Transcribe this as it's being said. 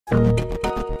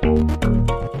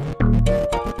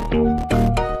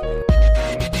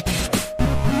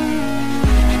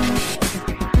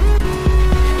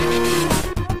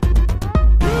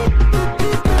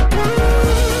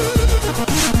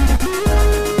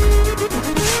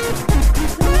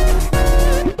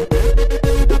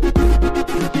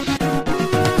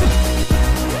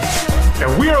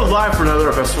Live for another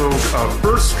episode of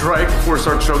First Strike. Before we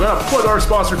start the show, I'm going to plug our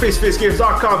sponsor,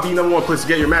 FaceToFaceGames.com, the number one place to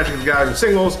get your Magic the Gathering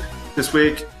singles. This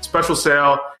week, special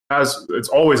sale. As it's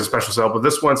always a special sale, but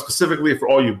this one specifically for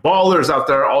all you ballers out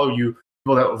there, all of you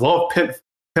people that love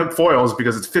pimp foils,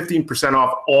 because it's 15%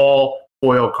 off all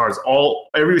foil cards,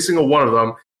 every single one of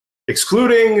them,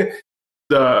 excluding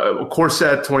the Core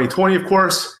Set 2020, of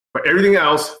course, but everything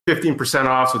else 15%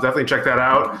 off. So definitely check that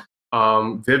out.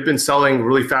 They've been selling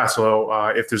really fast, so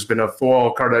if there's been a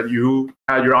foil card that you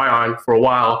had your eye on for a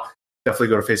while, definitely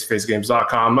go to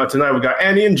FaceToFaceGames.com. Tonight we got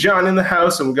Andy and John in the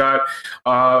house, and we got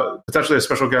potentially a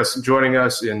special guest joining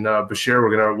us in Bashir.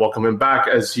 We're going to welcome him back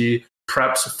as he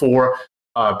preps for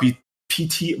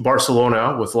PT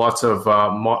Barcelona with lots of,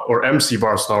 or MC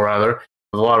Barcelona rather,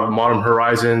 with a lot of Modern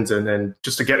Horizons, and then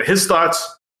just to get his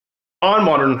thoughts on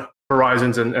Modern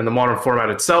Horizons and the modern format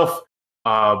itself.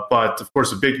 But of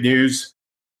course, the big news,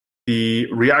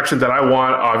 the reaction that I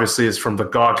want, obviously, is from the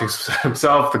god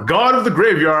himself, the god of the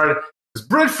graveyard. His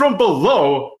Bridge from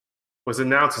Below was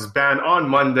announced as banned on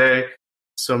Monday.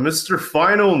 So, Mr.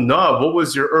 Final Nub, what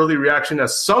was your early reaction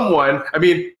as someone? I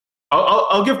mean,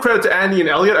 I'll give credit to Andy and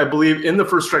Elliot. I believe in the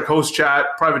First Strike host chat,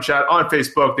 private chat on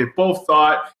Facebook, they both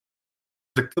thought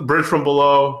the Bridge from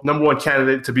Below, number one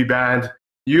candidate to be banned.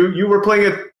 You were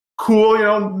playing it cool, you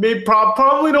know, maybe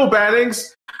probably no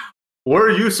bannings.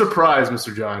 Were you surprised,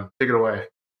 Mr. John? Take it away.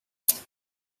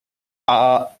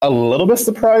 A little bit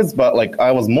surprised, but like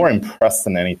I was more impressed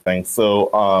than anything. So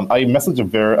I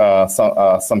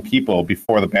messaged some people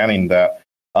before the banning that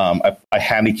I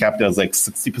handicapped it as like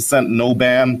 60% no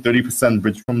ban, 30%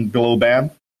 Bridge from Below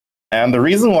ban. And the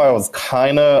reason why I was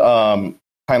kind of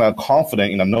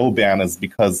confident in a no ban is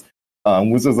because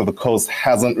Wizards of the Coast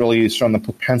hasn't really shown the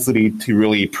propensity to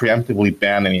really preemptively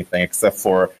ban anything except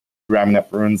for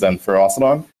Ramunap Runes and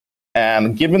Ferocidon.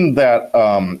 And given that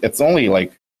it's only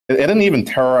like, it didn't even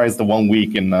terrorize the 1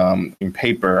 week in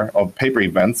paper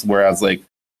events, whereas like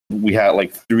we had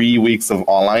like 3 weeks of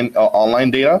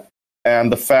online data.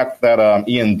 And the fact that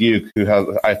Ian Duke,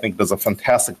 who I think does a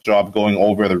fantastic job going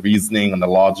over the reasoning and the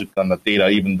logic and the data,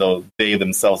 even though they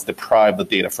themselves deprive the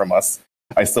data from us,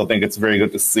 I still think it's very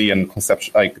good to see and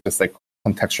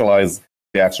contextualize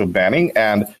the actual banning.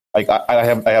 And like I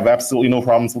have absolutely no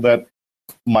problems with that.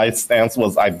 My stance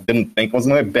was I didn't think it was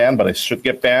going to get banned, but it should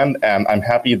get banned. And I'm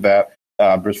happy that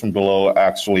Bridge from Below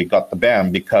actually got the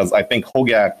ban, because I think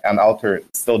Hogak and Alter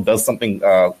still does something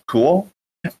cool.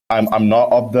 I'm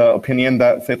not of the opinion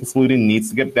that Faithless Looting needs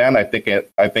to get banned. I think it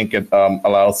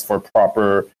allows for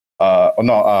proper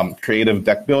creative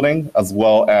deck building, as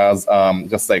well as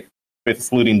just like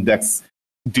Faithless Looting decks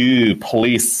do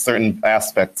police certain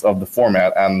aspects of the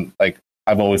format. And like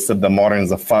I've always said, the Modern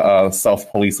is a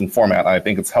self-policing format. I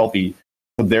think it's healthy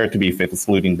for there to be Faithless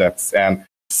Looting decks. And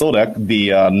Sodek,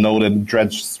 the noted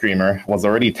Dredge streamer, was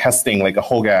already testing like a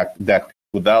Hogak deck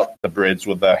without the bridge,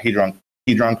 with the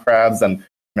Hedron Crabs and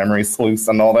Memory Sleuths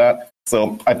and all that.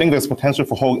 So I think there's potential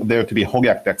for there to be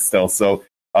Hogak decks still. So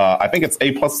I think it's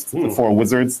A+ for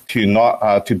Wizards to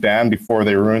not to ban before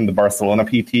they ruin the Barcelona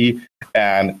PT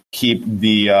and keep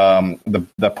the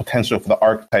potential for the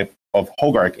archetype of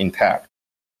Hogarth intact.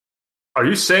 Are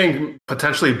you saying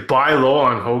potentially buy low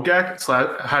on Hogak /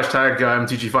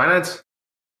 #MTG Finance?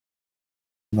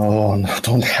 No,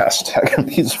 don't hashtag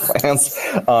MTG Finance.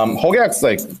 Hogak's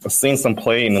like seeing some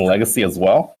play in the Legacy as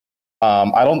well.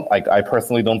 I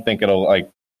personally don't think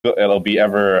it'll be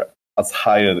ever as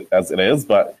high as it is,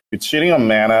 but it's cheating on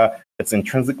mana. It's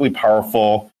intrinsically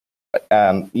powerful,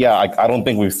 and yeah, I don't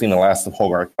think we've seen the last of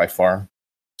Hogarth by far.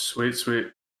 Sweet.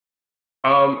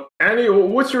 Andy,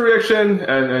 what's your reaction?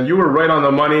 And you were right on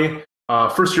the money.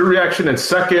 First, your reaction, and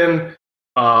second,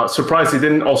 surprised they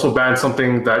didn't also ban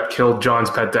something that killed John's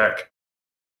pet deck.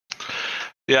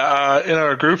 Yeah, in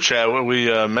our group chat, we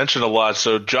mentioned a lot.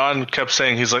 So John kept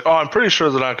saying, he's like, oh, I'm pretty sure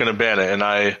they're not going to ban it. And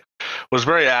I was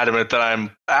very adamant that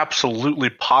I'm absolutely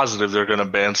positive they're going to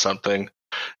ban something.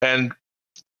 And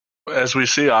as we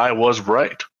see, I was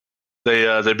right.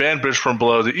 They banned Bridge from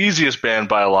Below, the easiest ban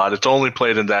by a lot. It's only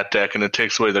played in that deck, and it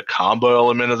takes away the combo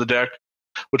element of the deck,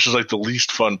 which is like the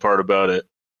least fun part about it.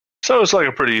 So it's like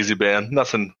a pretty easy ban.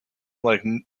 Nothing, like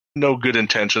no good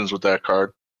intentions with that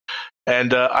card.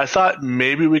 And I thought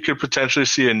maybe we could potentially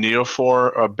see a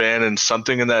Neophor ban in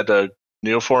something in that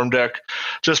Neoform deck,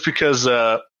 just because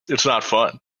it's not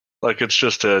fun. Like, it's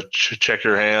just to check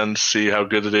your hand, see how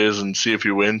good it is, and see if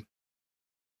you win.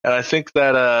 And I think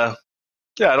that, I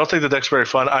don't think the deck's very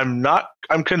fun.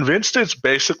 I'm convinced it's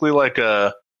basically like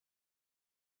a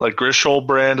Grishol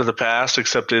brand of the past,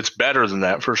 except it's better than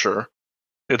that for sure.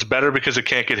 It's better because it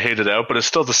can't get hated out, but it's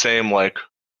still the same, like,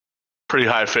 pretty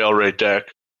high fail rate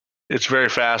deck. It's very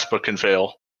fast, but can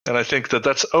fail. And I think that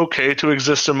that's okay to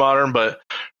exist in Modern, but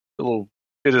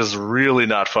it is really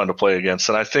not fun to play against.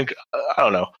 And I think, I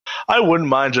don't know, I wouldn't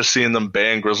mind just seeing them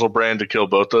ban Griselbrand to kill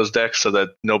both those decks so that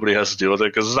nobody has to deal with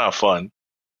it, because it's not fun.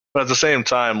 But at the same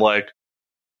time, like,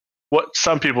 what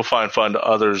some people find fun to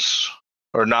others,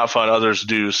 or not fun, others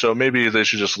do. So maybe they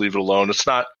should just leave it alone. It's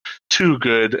not too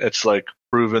good. It's like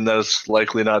proven that it's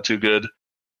likely not too good.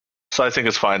 So I think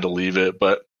it's fine to leave it.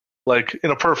 But like,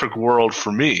 in a perfect world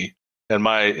for me and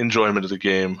my enjoyment of the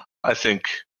game, I think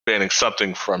banning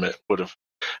something from it would have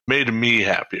made me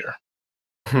happier.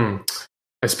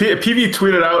 As PV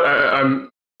tweeted out,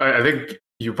 I think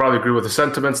you probably agree with the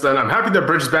sentiments then. I'm happy that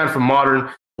Bridge is banned from Modern.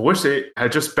 I wish they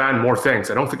had just banned more things.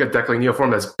 I don't think a deck like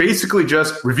Neoform that's basically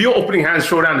just reveal opening hands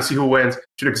showdown to see who wins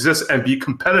should exist and be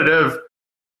competitive.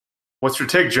 What's your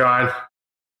take, John?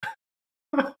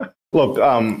 Look,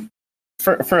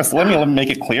 first, let me make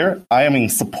it clear. I am in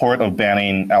support of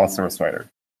banning Allosaurus Rider.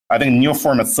 I think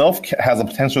Neoform itself has a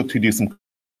potential to do some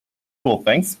cool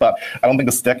things, but I don't think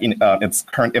this deck in its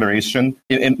current iteration,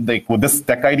 with this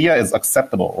deck idea, is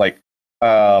acceptable. Like,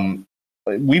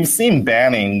 we've seen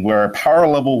banning where power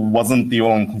level wasn't the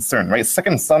only concern, right?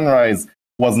 Second Sunrise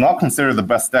was not considered the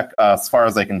best deck as far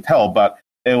as I can tell, but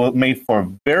it was made for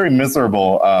very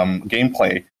miserable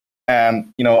gameplay.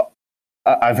 And, you know,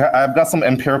 I've got some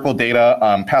empirical data.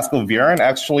 Pascal Viren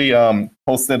actually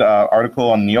posted an article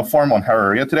on Neoform on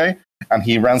Hararia today, and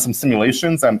he ran some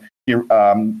simulations, and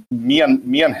me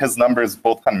and his numbers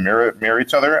both kind of mirror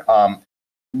each other.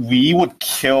 We would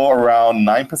kill around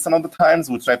 9% of the times,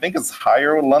 which I think is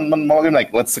higher with London Mulligan,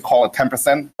 like let's call it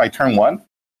 10% by turn 1,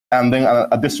 and then an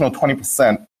additional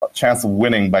 20% chance of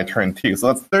winning by turn 2. So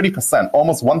that's 30%,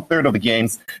 almost 1/3 of the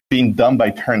games being done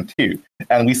by turn 2.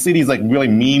 And we see these like really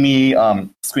memey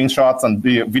screenshots and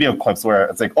video clips where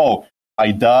it's like, oh,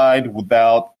 I died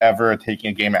without ever taking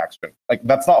a game action. Like,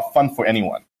 that's not fun for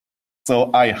anyone.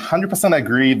 So I 100%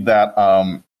 agree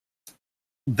that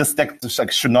this deck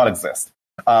should not exist.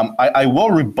 I will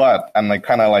rebut and like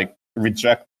kind of like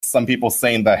reject some people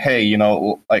saying that, hey, you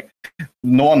know, like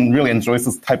no one really enjoys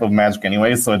this type of Magic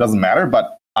anyway, so it doesn't matter.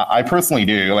 But I personally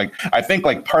do. Like, I think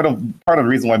like part of the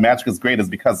reason why Magic is great is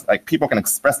because like people can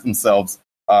express themselves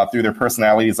through their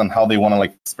personalities and how they want to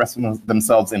like express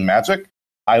themselves in Magic.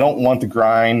 I don't want to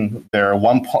grind I don't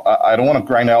want to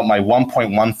grind out my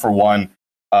 1.1 for 1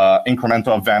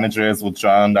 incremental advantages with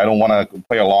John. I don't want to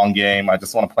play a long game. I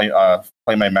just want to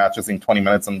play my matches in 20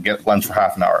 minutes and get lunch for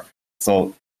half an hour.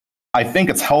 So I think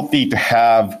it's healthy to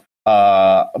have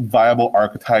viable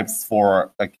archetypes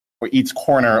for each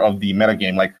corner of the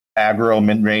metagame, like aggro,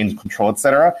 mid-range, control,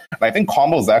 etc. And I think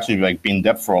combo is actually like being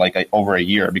dead for like over a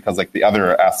year because like the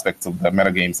other aspects of the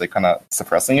metagames, they kind of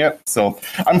suppressing it. So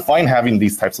I'm fine having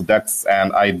these types of decks,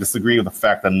 and I disagree with the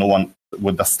fact that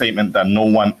with the statement that no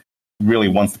one really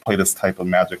wants to play this type of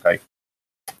Magic.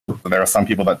 There are some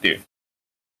people that do.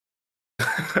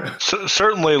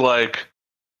 Certainly, like,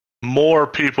 more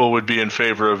people would be in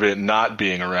favor of it not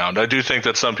being around. I do think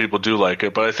that some people do like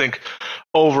it, but I think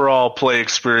overall play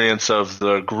experience of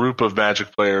the group of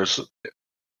Magic players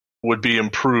would be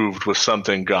improved with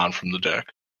something gone from the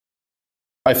deck.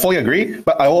 I fully agree,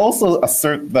 but I will also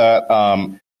assert that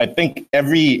I think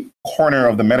every corner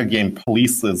of the metagame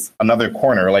polices another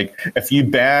corner. Like, if you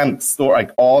ban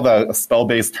all the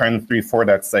spell-based turn 3/4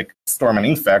 decks like Storm and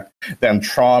Infect, then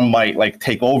Tron might like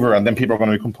take over, and then people are going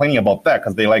to be complaining about that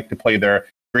because they like to play their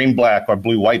green-black or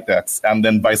blue-white decks, and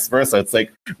then vice versa. It's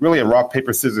like really a rock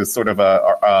paper scissors sort of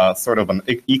an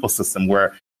ecosystem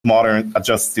where Modern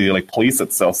adjusts to like police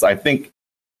itself. So I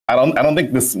don't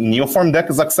think this Neoform deck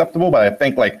is acceptable, but I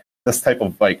think like this type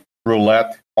of like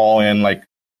roulette all in like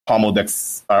combo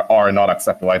decks are not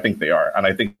acceptable. I think they are, and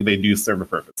I think they do serve a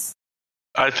purpose.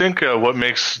 I think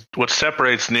what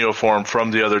separates Neoform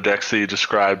from the other decks that you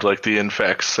described, like the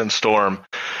Infects and Storm,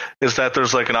 is that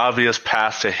there's like an obvious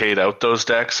path to hate out those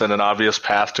decks and an obvious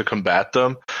path to combat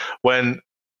them, when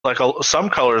like some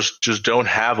colors just don't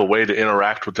have a way to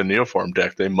interact with the Neoform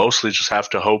deck. They mostly just have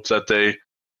to hope that they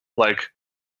like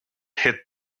hit,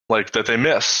 like that they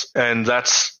miss, and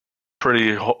that's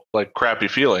pretty like crappy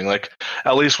feeling. Like,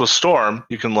 at least with Storm,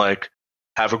 you can like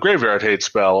have a graveyard hate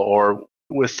spell, or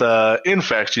with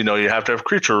Infect, you know, you have to have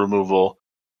creature removal.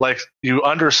 like you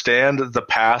understand the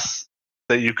path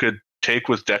that you could take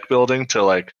with deck building to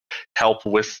like help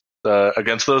with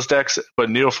against those decks, but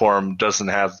Neoform doesn't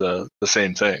have the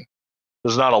same thing.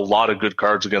 There's not a lot of good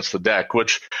cards against the deck,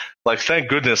 which, like, thank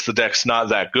goodness the deck's not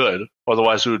that good.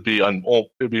 Otherwise, it would be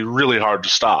it'd be really hard to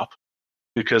stop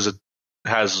because it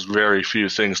has very few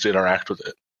things to interact with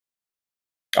it.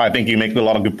 I think you make a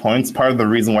lot of good points. Part of the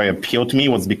reason why it appealed to me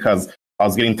was because I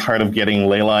was getting tired of getting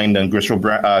Leyline and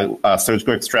Griselbrand,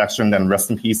 Surgical Extraction, and Rest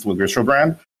in Peace with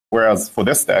Griselbrand. Whereas for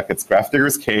this deck, it's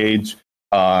Grafdigger's Cage.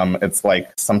 It's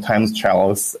like sometimes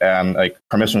Chalice and like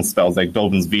permission spells like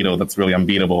Dovin's Veto. That's really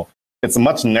unbeatable. It's a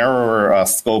much narrower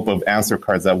scope of answer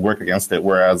cards that work against it.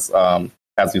 Whereas,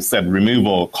 as you said,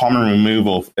 common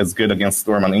removal is good against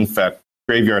Storm and Infect.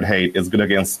 Graveyard Hate is good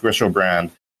against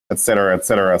Griselbrand, et cetera, et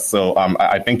cetera. So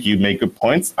I think you make good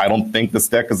points. I don't think this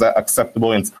deck is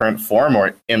acceptable in its current form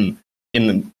or in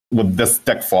with this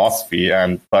deck philosophy.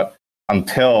 But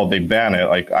until they ban it,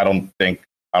 like I don't think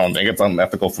it's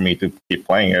unethical for me to keep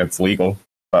playing it. It's legal.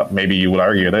 But maybe you would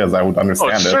argue it is. I would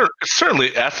understand it. It's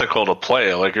certainly ethical to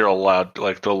play. Like you're allowed,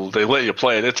 like they let you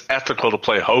play it. It's ethical to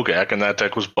play Hogak, and that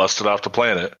deck was busted off the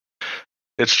planet.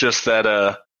 It's just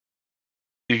that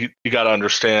you got to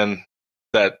understand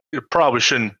that you probably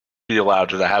shouldn't be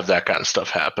allowed to have that kind of stuff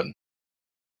happen.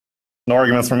 No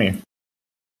arguments for me.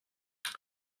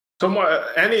 So,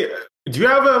 do you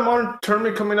have a Modern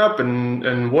tournament coming up?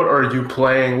 And what are you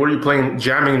playing? What are you playing?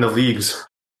 Jamming in the leagues?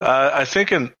 I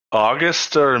think in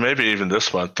August or maybe even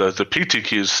this month, the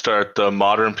PTQs start, the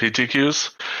Modern PTQs.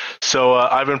 So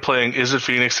I've been playing Izzet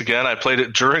Phoenix again. I played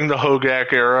it during the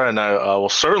Hogak era, and I will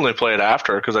certainly play it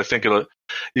after because I think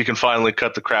you can finally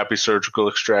cut the crappy Surgical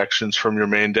Extractions from your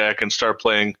main deck and start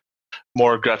playing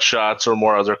more gut shots or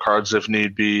more other cards if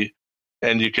need be.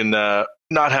 And you can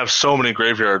not have so many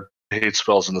graveyard hate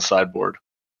spells in the sideboard.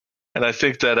 And I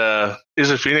think that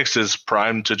Izzet Phoenix is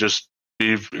primed to just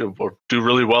do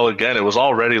really well again. It was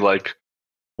already like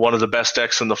one of the best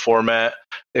decks in the format.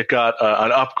 It got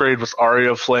an upgrade with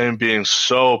Aria of Flame being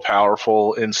so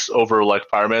powerful over like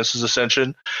Pyromancer's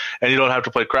Ascension, and you don't have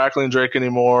to play Crackling Drake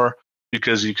anymore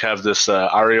because you have this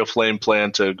Aria of Flame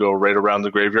plan to go right around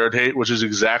the graveyard hate, which is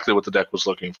exactly what the deck was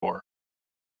looking for.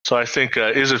 So I think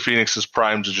Izzet Phoenix is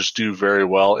primed to just do very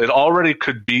well. It already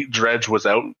could beat Dredge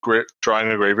without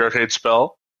drawing a graveyard hate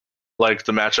spell. Like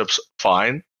the matchup's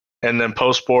fine. And then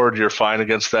post board, you're fine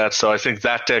against that. So I think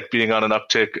that deck being on an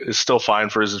uptick is still fine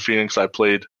for Izzet Phoenix. I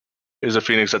played Izzet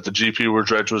Phoenix at the GP where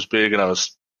Dredge was big, and I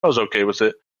was okay with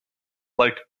it.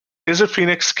 Like Izzet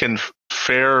Phoenix can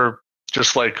fare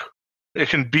just like it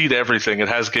can beat everything. It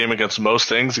has game against most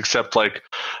things except like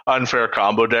unfair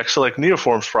combo decks. So like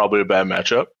Neoform's probably a bad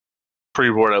matchup,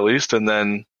 pre-board at least, and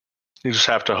then you just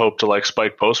have to hope to like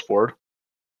spike post board.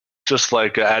 Just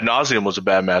like Ad Nauseam was a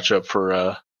bad matchup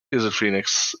for Izzet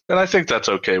Phoenix, and I think that's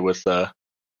okay with that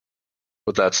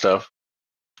stuff.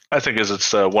 I think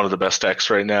Izzet's one of the best decks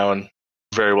right now and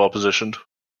very well positioned.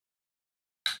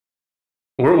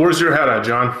 Where's your head at,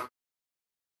 John?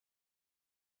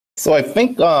 So I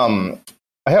think I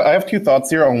have two thoughts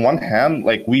here. On one hand,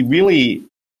 like we really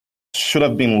should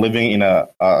have been living in a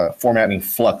format in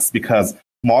flux because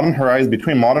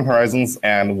between Modern Horizons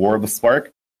and War of the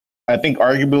Spark, I think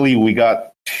arguably we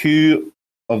got two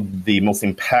of the most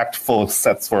impactful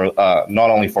sets for not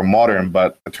only for Modern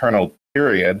but Eternal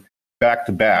period back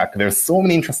to back. There's so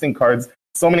many interesting cards,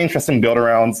 so many interesting build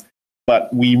arounds,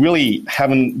 but we really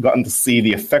haven't gotten to see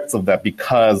the effects of that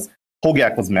because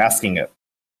Hogak was masking it.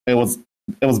 It was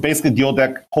basically dual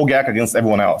deck Hogak against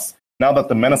everyone else. Now that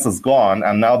the menace is gone,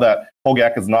 and now that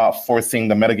Hogak is not forcing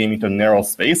the metagame into a narrow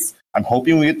space, I'm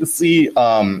hoping we get to see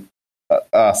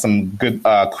some good,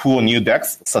 cool new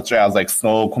decks, such as like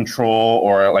Snow Control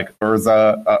or like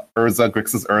Grixis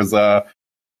Urza,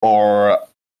 or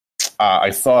I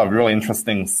saw a really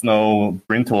interesting Snow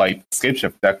Bring to Light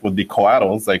Scapeshift deck with the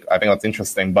Coatls. Like I think that's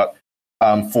interesting. But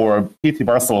for PT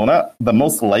Barcelona, the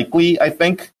most likely, I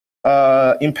think,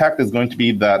 impact is going to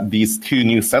be that these two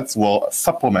new sets will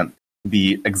supplement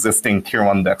the existing Tier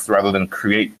 1 decks rather than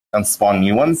create and spawn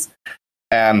new ones.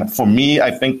 And for me, I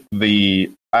think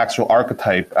the actual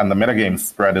archetype and the metagame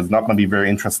spread is not going to be very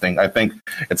interesting. I think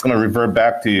it's going to revert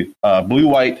back to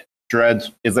blue-white,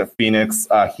 Dredge, Izzet Phoenix,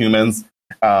 humans.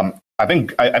 I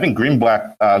think Green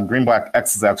Black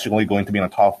X is actually going to be in the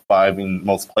top 5 in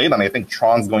most played, and I think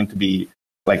Tron's going to be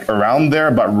like around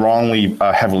there, but wrongly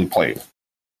heavily played.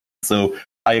 So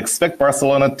I expect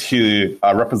Barcelona to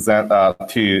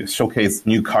to showcase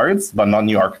new cards, but not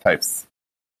new archetypes.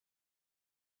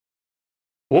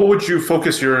 What would you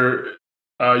focus your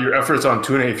efforts on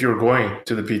tuning if you were going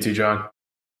to the PT, John?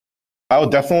 I would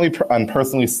definitely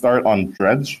personally start on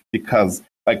Dredge because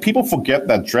like people forget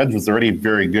that Dredge was already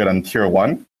very good on tier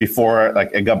 1 before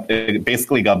like it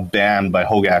basically got banned by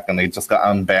Hogak, and they just got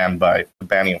unbanned by the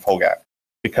banning of Hogak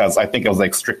because I think it was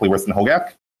like strictly worse than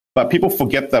Hogak. But people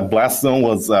forget that Blast Zone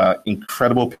was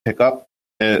incredible pickup.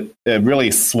 It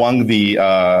really swung the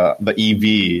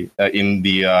EV in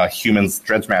the humans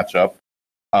Dredge matchup.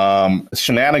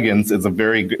 Shenanigans is a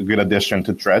very good addition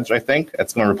to Dredge, I think.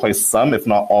 It's going to replace some, if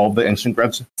not all, of the Ancient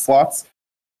Dredge slots.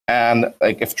 And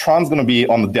like if Tron's going to be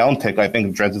on the downtick, I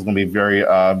think Dredge is going to be very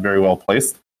well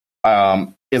placed.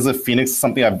 Is it Phoenix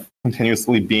something I've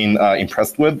continuously been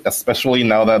impressed with, especially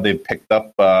now that they've picked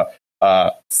up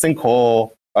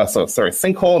Sinkhole,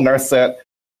 Narset,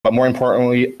 but more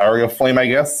importantly, Aerial Flame, I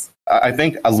guess. I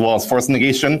think, as well as Force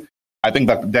Negation. I think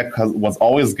that deck was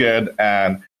always good,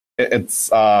 and I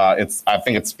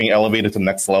think it's being elevated to the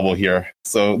next level here.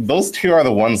 So those two are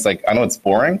the ones, like, I know it's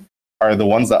boring, are the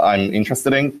ones that I'm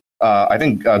interested in. I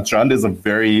think Jund is a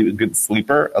very good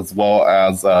sleeper, as well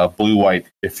as Blue-White,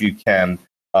 if you can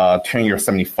turn your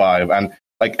 75. And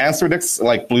like answer decks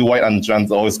like Blue-White and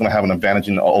Jund's always going to have an advantage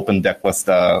in the open deck list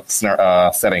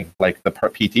setting, like the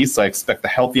PT. So I expect a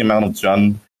healthy amount of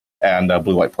Jund and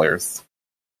Blue-White players.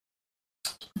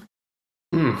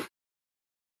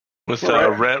 With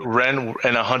Ren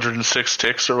and 106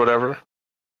 ticks or whatever.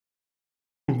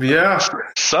 Yeah.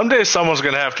 Someday someone's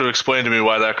going to have to explain to me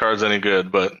why that card's any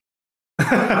good, but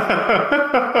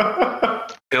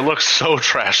it looks so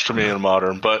trash to me in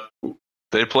Modern, but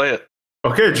they play it.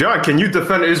 Okay, John, can you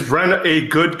defend, is Ren a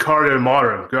good card in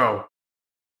Modern? Go.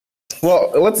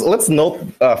 Well, let's note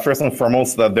first and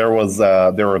foremost that there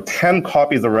were 10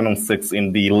 copies of Ren 6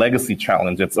 in the Legacy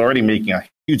Challenge. It's already making a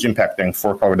huge impact in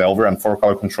 4-color Delver and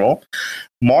 4-color Control.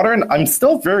 Modern, I'm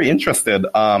still very interested.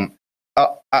 I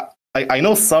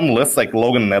know some lists, like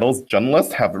Logan Nettles' Jund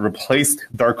list, have replaced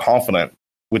Dark Confidant,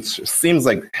 which seems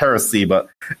like heresy, but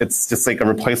it's just like a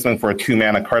replacement for a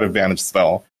 2-mana card advantage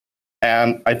spell.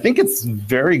 And I think it's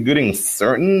very good in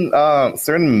certain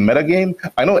metagame.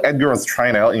 I know Edgar was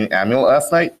trying out in Amulet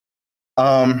last night.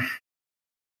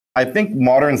 I think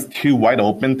Modern's too wide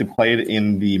open to play it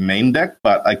in the main deck,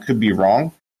 but I could be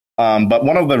wrong. But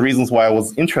one of the reasons why I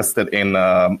was interested in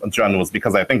Jund was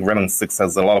because I think Ren 6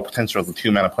 has a lot of potential as a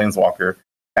 2-mana Planeswalker.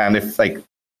 And if like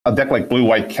a deck like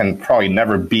Blue-White can probably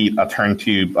never beat a turn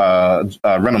 2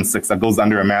 Ren 6 that goes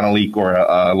under a Mana Leak or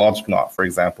a Logic Knot, for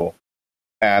example.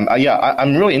 And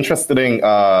I'm really interested in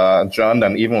Jund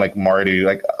and even like Mardu.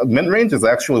 Like mid range is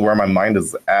actually where my mind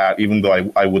is at, even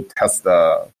though I would test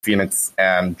Phoenix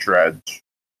and Dredge.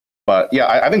 But yeah,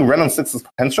 I think Ren 6 is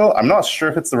potential. I'm not sure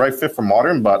if it's the right fit for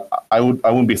Modern, but I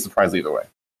wouldn't be surprised either way.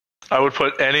 I would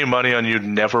put any money on you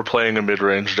never playing a mid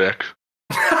range deck.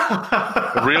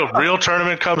 real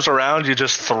tournament comes around, you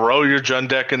just throw your Jund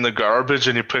deck in the garbage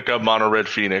and you pick up Mono Red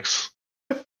Phoenix.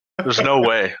 There's no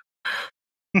way.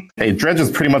 Hey, Dredge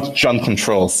is pretty much Jund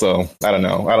control, so I don't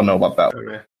know about that.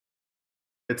 Okay.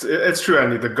 It's true,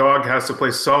 Andy. The GOG has to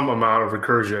play some amount of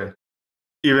recursion.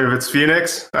 Even if it's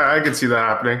Phoenix, I can see that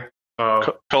happening.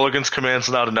 Culligan's command's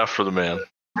not enough for the man.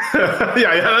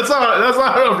 yeah, that's not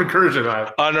enough recursion,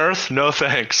 man. Unearth, no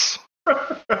thanks.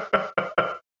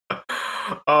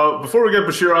 Before we get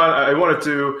Bashir on, I wanted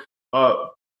to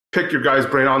pick your guys'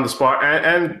 brain on the spot,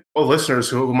 and listeners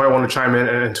who might want to chime in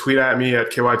and tweet at me at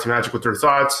KYT Magic with their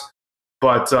thoughts.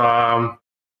 But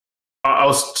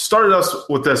I'll start us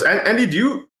with this. Andy, did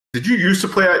you used to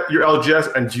play at your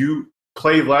LGS, and do you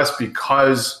play less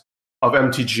because of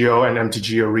MTGO and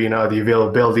MTG Arena, the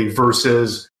availability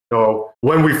versus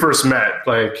when we first met?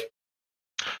 Like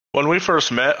when we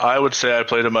first met, I would say I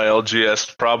played at my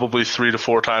LGS probably 3 to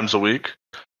 4 times a week,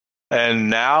 and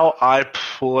now I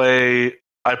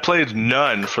played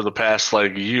none for the past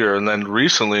year, and then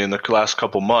recently in the last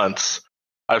couple months,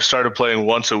 I've started playing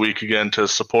once a week again to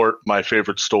support my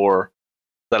favorite store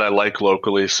that I like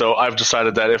locally. So I've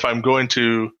decided that if I'm going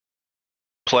to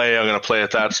play, I'm going to play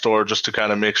at that store just to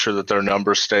kind of make sure that their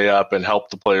numbers stay up and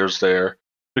help the players there,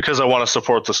 because I want to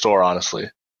support the store, honestly.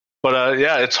 But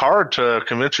it's hard to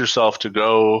convince yourself to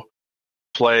go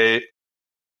play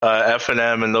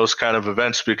F&M and those kind of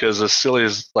events, because as silly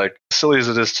as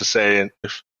it is to say, and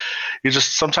if you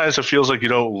just sometimes it feels like you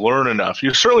don't learn enough.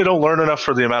 You certainly don't learn enough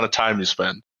for the amount of time you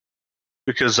spend,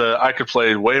 because I could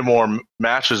play way more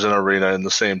matches in Arena in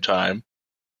the same time,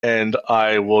 and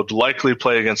I would likely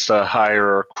play against a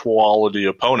higher quality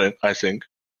opponent, I think,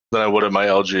 than I would at my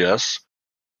LGS.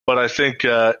 But I think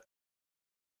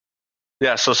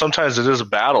so sometimes it is a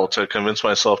battle to convince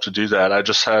myself to do that. I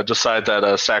just decide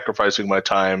that sacrificing my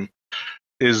time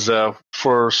is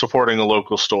for supporting a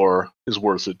local store is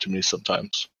worth it to me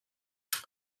sometimes.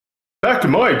 back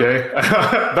in my day,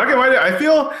 I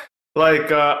feel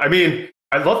like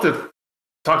I'd love to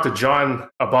talk to John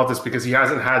about this because he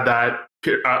hasn't had that.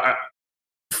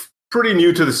 Pretty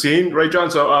new to the scene, right, John?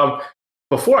 So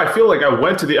before, I feel like I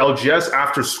went to the LGS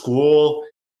after school,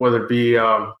 whether it be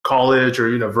college or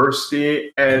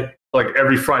university, and like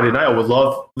every Friday night, I would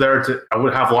I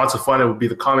would have lots of fun. It would be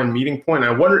the common meeting point.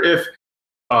 And I wonder if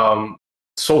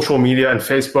social media and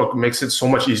Facebook makes it so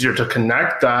much easier to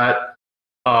connect that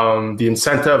the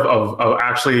incentive of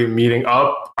actually meeting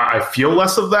up, I feel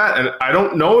less of that. And I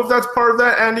don't know if that's part of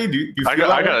that, Andy. Do you feel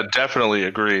that? I gotta definitely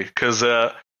agree because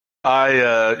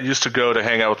I used to go to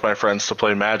hang out with my friends to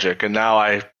play Magic, and now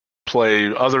I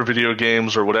play other video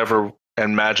games or whatever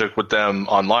and Magic with them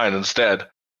online instead.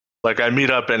 Like I meet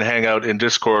up and hang out in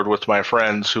Discord with my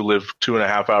friends who live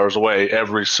 2.5 hours away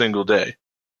every single day,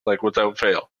 like without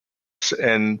fail.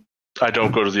 And I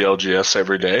don't go to the LGS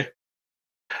every day.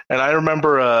 And I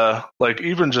remember, like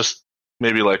even just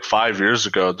maybe like 5 years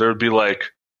ago, there would be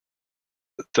like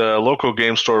the local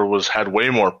game store had way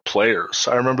more players.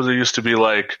 I remember there used to be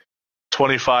like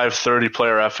 25, 30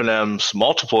 player FNMs,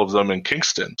 multiple of them in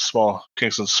Kingston.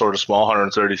 Kingston's sort of small,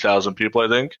 130,000 people, I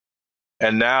think.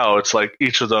 And now it's like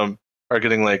each of them are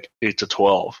getting like 8 to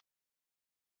 12.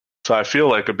 So I feel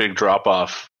like a big drop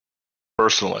off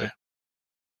personally.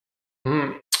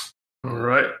 All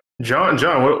right. John,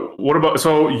 what about,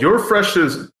 so you're fresh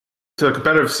to the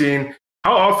competitive scene.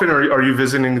 How often are you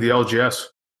visiting the LGS?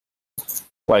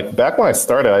 Like back when I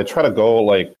started, I try to go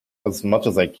like as much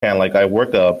as I can. Like I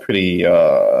work a pretty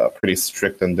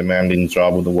strict and demanding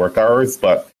job with the work hours,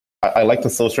 but I like the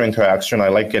social interaction. I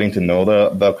like getting to know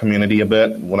the community a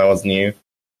bit when I was new.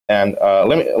 And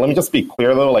let me just be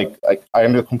clear though. Like I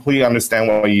completely understand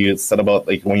what you said about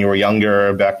like when you were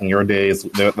younger, back in your days,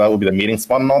 that would be the meeting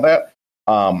spot and all that.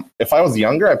 If I was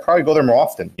younger, I'd probably go there more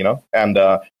often, you know. And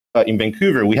in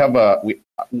Vancouver, we have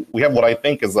what I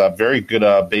think is a very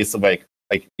good base of like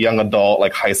young adult,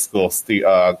 like high school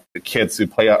kids who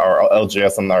play our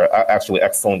LGS and are actually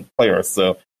excellent players.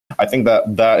 So I think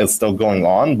that is still going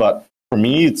on, but for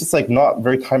me, it's just like not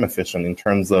very time efficient in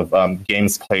terms of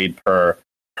games played per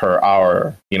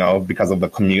hour, you know, because of the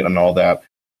commute and all that.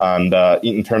 And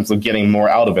in terms of getting more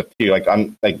out of it too, like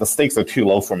the stakes are too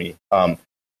low for me.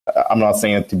 I'm not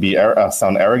saying it to be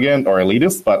sound arrogant or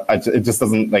elitist, but it just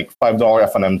doesn't, like $5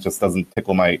 FNM just doesn't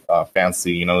tickle my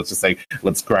fancy. You know, it's just like,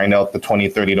 let's grind out the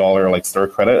 $20, $30 like store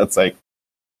credit. It's like,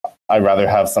 I'd rather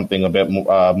have something a bit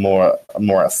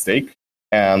more at stake.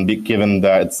 And given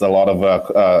that it's a lot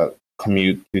of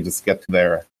commute to just get to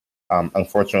there,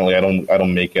 unfortunately, I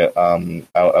don't make it out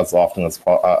as often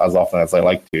as I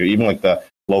like to. Even like the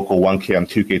local 1K and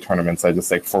 2K tournaments, I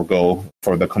just like forego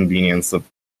for the convenience of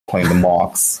playing the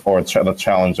mocks or the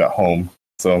challenge at home.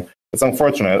 So it's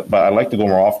unfortunate, but I like to go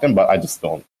more often, but I just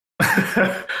don't.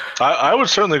 I would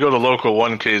certainly go to local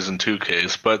 1Ks and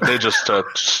 2Ks, but they just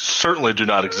certainly do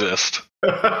not exist.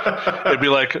 It'd be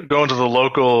like going to the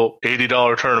local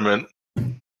 $80 tournament.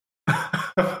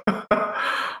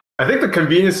 I think the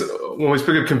convenience, when we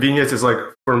speak of convenience, is like,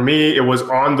 for me, it was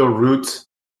on the route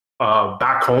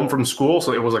back home from school.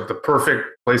 So it was like the perfect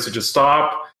place to just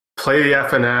stop, play the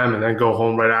FNM, and then go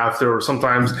home right after. Or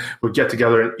sometimes we'd get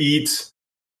together and eat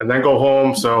and then go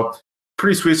home. So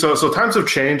pretty sweet. So times have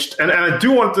changed. And I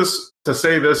do want to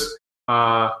say this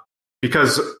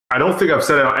because I don't think I've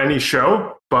said it on any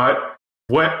show, but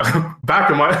back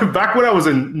when I was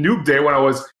in Noob Day, when I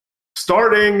was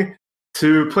starting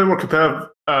to play more competitive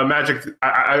Magic,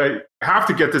 I have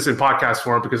to get this in podcast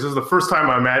form because this is the first time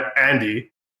I met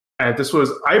Andy, and this was,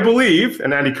 I believe,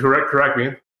 and Andy correct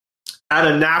me, at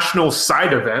a national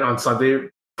side event on Sunday,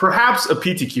 perhaps a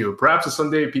PTQ, perhaps a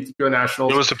Sunday PTQ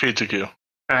Nationals. It was a PTQ,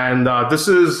 and this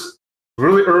is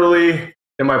really early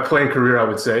in my playing career, I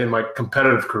would say, in my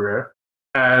competitive career,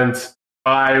 and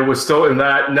I was still in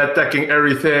that net decking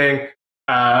everything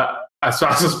as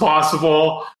fast as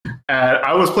possible. And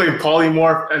I was playing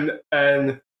Polymorph.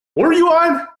 And what were you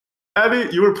on,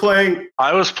 Abby? You were playing...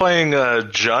 I was playing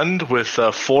Jund with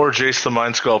 4 Jace the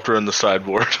Mind Sculptor in the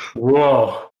sideboard.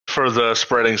 Whoa. For the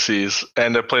Spreading Seas.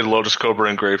 And I played Lotus Cobra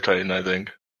and Grave Titan, I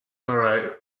think. All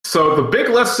right. So the big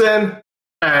lesson,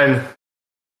 and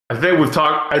I think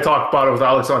I talked about it with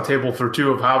Alex on Table for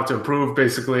 2 of how to improve,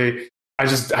 basically. I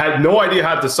just had no idea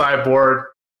how to sideboard.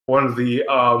 One of the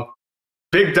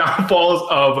big downfalls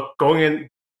of going in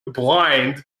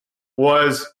blind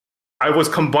was I was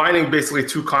combining basically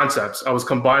 2 concepts. I was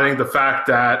combining the fact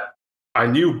that I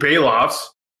knew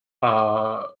Baloths.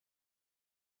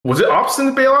 Was it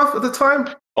Obstinate Baloth at the time?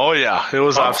 Oh, yeah. It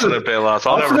was Obstinate Baloth.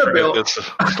 I'll never forget this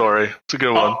story. It's a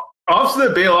good one.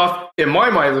 Obstinate Bailoff, in my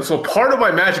mind, so part of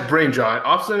my Magic brain, John,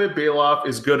 Obstinate Bailoff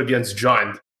is good against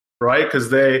Jund, right? Because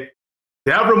they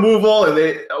have removal and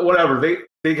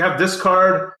they have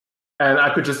discard, and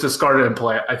I could just discard it and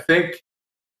play it. I think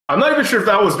I'm not even sure if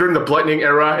that was during the Blightning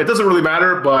era. It doesn't really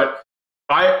matter, but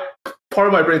part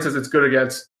of my brain says it's good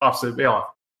against Obstinate Bailoff.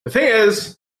 The thing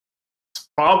is, it's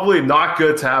probably not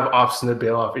good to have Obstinate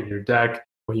Bailoff in your deck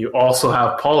when you also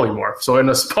have Polymorph. So in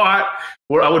a spot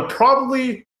where I would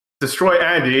probably destroy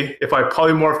Andy if I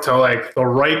polymorph to like the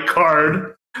right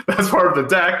card that's part of the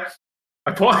deck,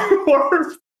 I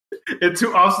polymorph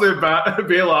into Obstinate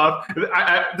Bailoff.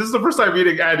 This is the first time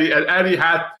meeting Andy, and Andy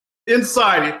had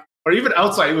inside or even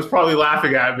outside, he was probably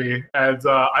laughing at me, and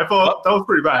I thought that was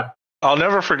pretty bad. I'll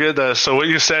never forget that. So what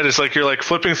you said is like you're like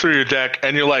flipping through your deck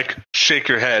and you're like shake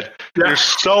your head. Yeah. You're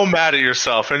so mad at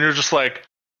yourself and you're just like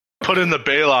put in the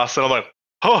Bailoffs, and I'm like,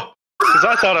 oh, because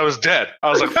I thought I was dead. I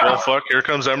was like, well, fuck, here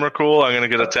comes Emrakul. I'm gonna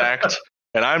get attacked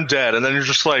and I'm dead. And then you're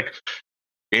just like,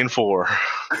 gain 4,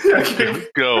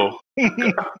 go.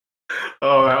 Oh,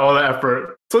 all the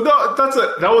effort. So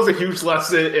that was a huge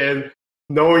lesson in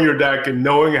knowing your deck and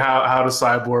knowing how to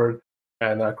sideboard.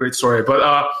 And great story.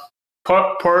 But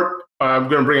part I'm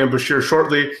going to bring in Bashir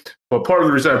shortly. But part of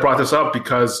the reason I brought this up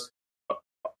because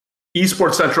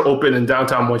Esports Central opened in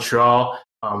downtown Montreal.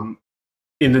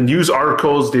 In the news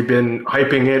articles, they've been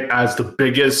hyping it as the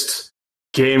biggest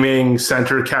gaming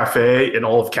center cafe in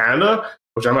all of Canada,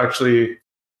 which I'm actually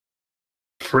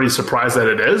pretty surprised that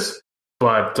it is.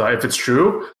 But if it's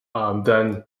true,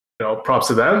 then props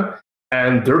to them.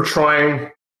 And they're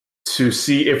trying to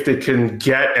see if they can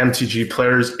get MTG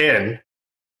players in.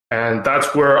 And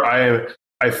that's where I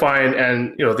find,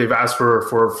 and they've asked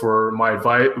for my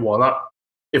advice. Well, not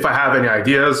if I have any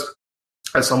ideas,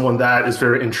 as someone that is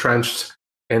very entrenched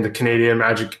in the Canadian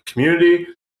Magic community.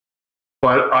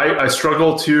 But I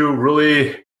struggle to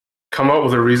really come up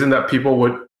with a reason that people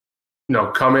would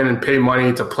come in and pay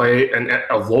money to play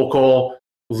a local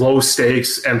low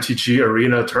stakes MTG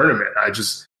arena tournament.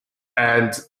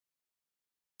 And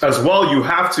as well, you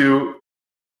have to.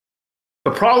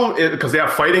 The problem is because they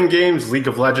have fighting games, League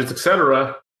of Legends,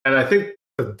 etc. And I think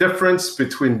the difference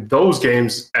between those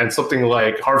games and something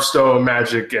like Hearthstone,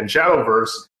 Magic, and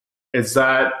Shadowverse is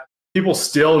that people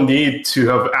still need to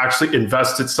have actually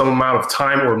invested some amount of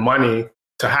time or money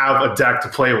to have a deck to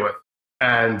play with.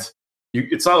 And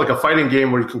it's not like a fighting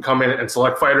game where you can come in and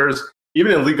select fighters.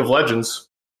 Even in League of Legends,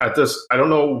 I don't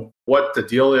know what the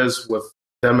deal is with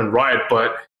them and Riot,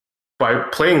 but by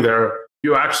playing there,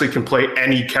 you actually can play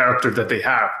any character that they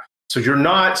have. So you're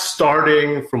not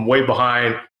starting from way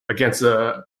behind against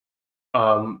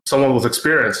someone with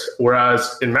experience.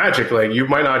 Whereas in Magic, like you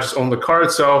might not just own the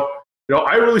card. So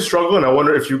I really struggle, and I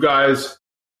wonder if you guys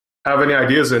have any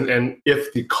ideas and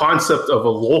if the concept of a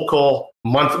local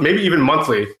maybe even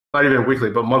monthly, not even weekly,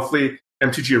 but monthly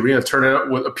MTG Arena tournament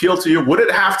would appeal to you. Would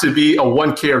it have to be a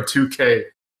 1K or 2K,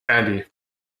 Andy?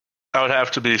 I would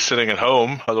have to be sitting at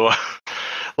home, otherwise.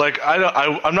 Like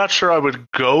I'm not sure I would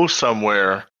go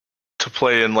somewhere to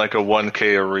play in like a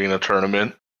 1K arena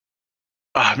tournament.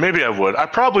 Maybe I would. I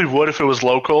probably would if it was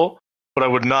local, but I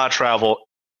would not travel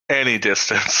any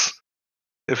distance.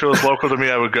 If it was local to me,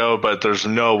 I would go, but there's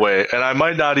no way. And I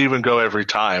might not even go every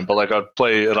time, but like I'd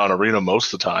play it on arena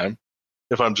most of the time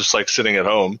if I'm just like sitting at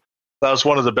home. That was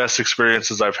one of the best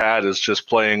experiences I've had, is just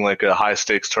playing like a high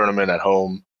stakes tournament at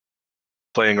home,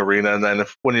 playing arena, and then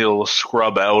when you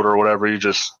scrub out or whatever, you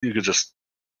could just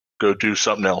go do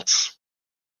something else.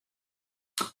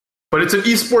 But it's an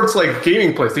esports like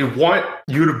gaming place. They want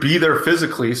you to be there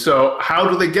physically. So how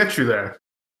do they get you there?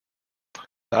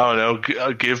 I don't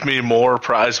know. Give me more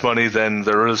prize money than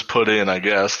there is put in. I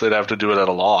guess they'd have to do it at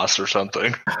a loss or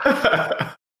something.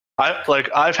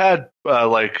 I've had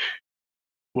I've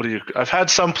had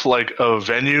some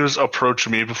venues approach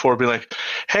me before, being like,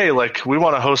 hey, like we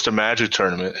want to host a Magic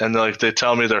tournament, and they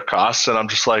tell me their costs, and I'm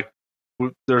just like,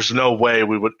 there's no way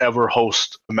we would ever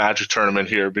host a Magic tournament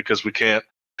here because we can't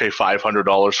pay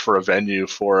 $500 for a venue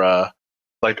for a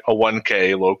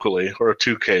 1K locally or a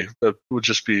 2K. That would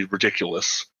just be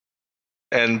ridiculous.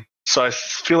 And so I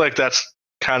feel like that's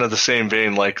kind of the same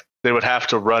vein. Like they would have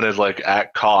to run it like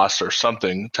at cost or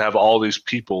something to have all these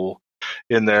people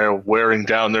in there wearing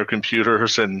down their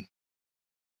computers. And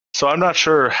so I'm not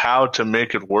sure how to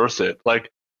make it worth it. Like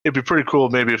it'd be pretty cool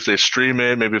maybe if they stream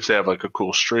it, maybe if they have like a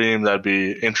cool stream, that'd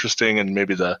be interesting, and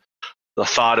maybe the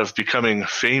thought of becoming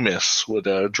famous would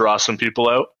draw some people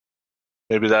out.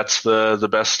 Maybe that's the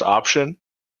best option.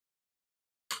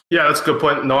 Yeah, that's a good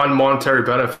point. Non-monetary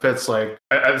benefits, like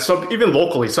even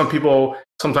locally, some people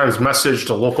sometimes message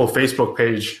the local Facebook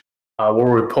page where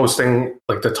we're posting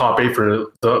like the top 8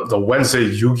 for the Wednesday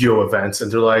Yu-Gi-Oh events,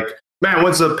 and they're like, "Man,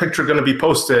 when's the picture going to be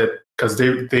posted?" Because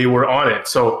they were on it.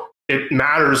 So it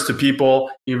matters to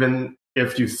people, even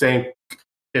if you think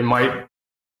it might.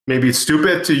 Maybe it's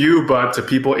stupid to you, but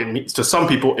to some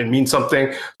people, it means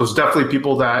something. There's definitely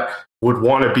people that would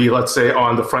want to be, let's say,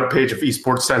 on the front page of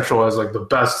Esports Central as like the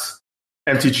best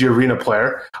MTG Arena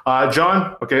player.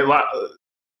 John, okay,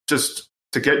 just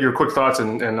to get your quick thoughts,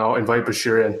 and I'll invite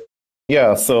Bashir in.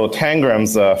 Yeah, so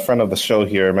Tangram's a friend of the show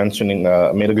here mentioning,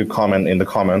 made a good comment in the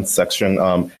comments section.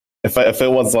 If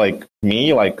it was like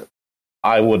me, like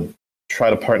I would try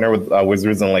to partner with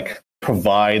Wizards and like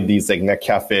provide these like net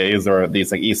cafes or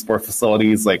these like esports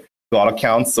facilities, like God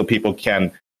accounts, so people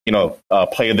can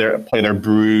play their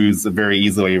brews very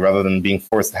easily rather than being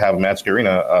forced to have a Magic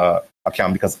Arena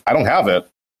account, because I don't have it.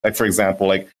 Like, for example,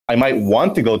 like I might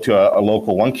want to go to a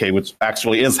local 1K, which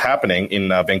actually is happening in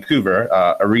Vancouver,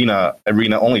 arena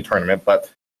only tournament, but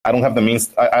I don't have the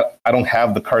means. I don't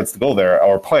have the cards to go there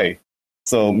or play.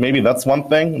 So maybe that's one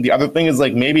thing. The other thing is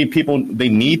like maybe people, they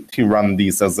need to run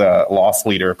these as a loss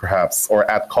leader perhaps, or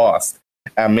at cost.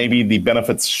 And maybe the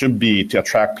benefits should be to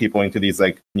attract people into these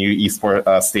like new esport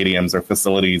stadiums or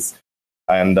facilities,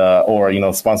 and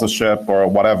or sponsorship or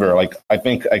whatever. Like I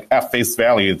think like at face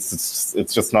value, it's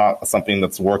just not something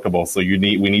that's workable. So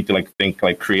we need to like think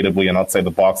like creatively and outside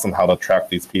the box on how to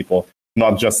attract these people,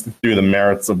 not just through the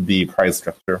merits of the price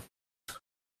structure.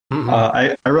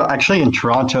 I actually in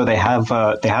Toronto they have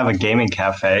a gaming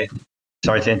cafe.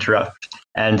 Sorry to interrupt.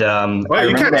 And well,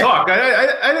 you can't talk.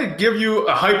 I didn't give you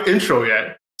a hype intro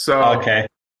yet. So okay.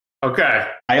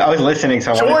 I was listening.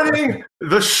 So joining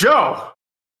the show,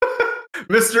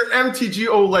 Mr.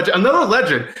 MTGO legend, another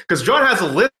legend, because John has a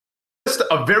list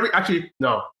of it's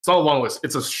not a long list.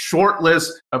 It's a short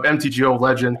list of MTGO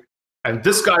legend, and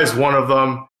this guy is one of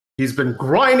them. He's been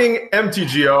grinding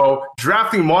MTGO,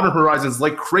 drafting Modern Horizons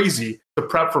like crazy to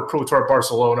prep for Pro Tour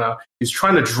Barcelona. He's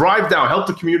trying to help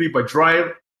the community by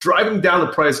driving down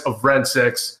the price of Ren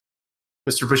 6.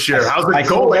 Mr. Bashir, how's it going? I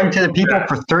sold them to the people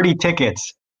for 30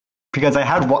 tickets because I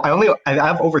have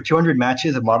over 200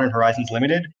 matches of Modern Horizons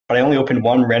Limited, but I only opened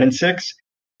one Ren 6.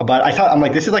 But I thought, I'm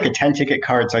like, this is like a 10-ticket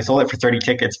card, so I sold it for 30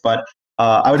 tickets, but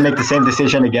I would make the same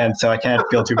decision again, so I can't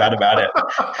feel too bad about it.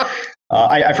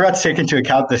 I forgot to take into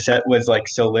account the set was like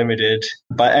so limited,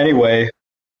 but anyway,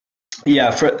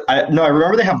 yeah. I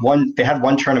remember they had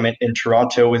one tournament in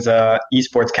Toronto. It was a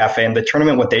esports cafe, and the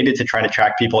tournament, what they did to try and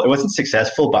attract people, it wasn't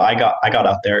successful, but I got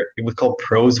out there. It was called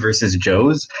Pros versus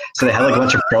Joes, so they had like a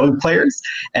bunch of pro players,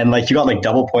 and like you got like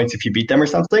double points if you beat them or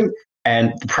something.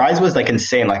 And the prize was like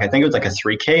insane. Like I think it was like a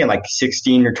 3K, and like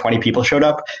 16 or 20 people showed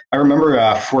up. I remember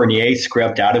Fournier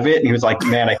scrubbed out of it, and he was like,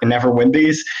 "Man, I can never win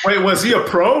these." Wait, was he a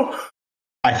pro?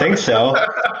 I think so.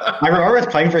 I remember I was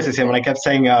playing versus him, and I kept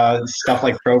saying stuff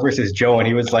like Pro versus Joe, and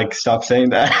he was like, "Stop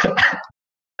saying that."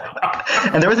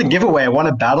 And there was a giveaway. I won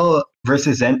a battle for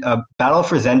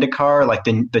Zendikar, like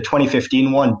the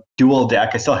 2015 one, dual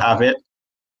deck. I still have it.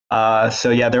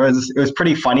 So yeah, it was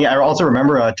pretty funny. I also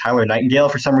remember Tyler Nightingale.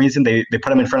 For some reason, they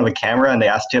put him in front of a camera and they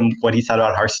asked him what he thought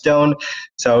about Hearthstone.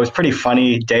 So it was pretty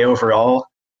funny day overall.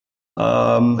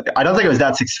 I don't think it was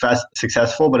that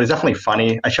successful, but it was definitely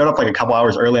funny. I showed up like a couple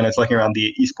hours early and I was looking around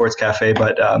the esports cafe,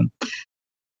 but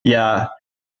yeah.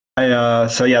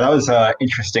 So yeah, that was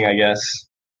interesting, I guess.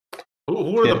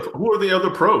 Who are the other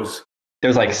pros?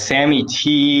 There's like Sammy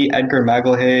T, Edgar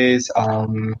Magalhaes.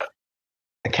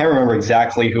 I can't remember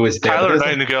exactly who was there. Tyler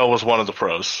Nightingale was one of the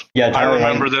pros. Yeah, I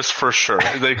remember this for sure.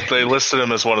 They listed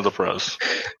him as one of the pros.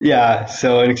 Yeah,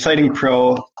 so an exciting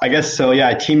pro, I guess. So yeah,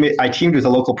 I teamed with a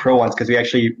local pro once because we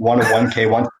actually won a 1K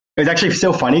once. It was actually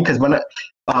so funny because when it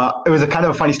was a kind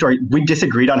of a funny story. We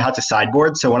disagreed on how to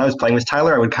sideboard. So when I was playing with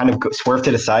Tyler, I would kind of swerve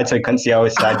to the side so I couldn't see how I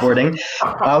was sideboarding.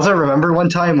 I also remember one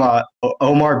time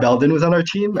Omar Belden was on our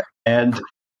team, and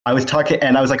I was talking,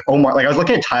 and I was like, Omar, like I was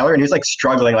looking at Tyler, and he was like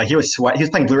struggling, like he was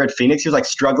playing Blue Red Phoenix. He was like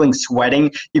struggling,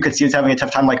 sweating. You could see he was having a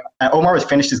tough time. Like Omar was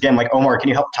finished his game. Like, Omar, can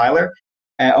you help Tyler?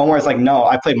 And Omar's like, no,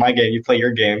 I played my game. You play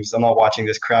your games. I'm not watching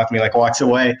this crap. And he like walks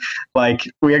away. Like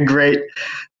we had great.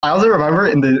 I also remember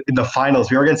in the finals,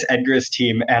 we were against Edgar's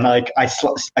team, and like I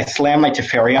slammed my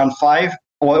Teferi on 5.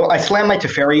 Well, I slammed my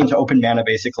Teferi into open mana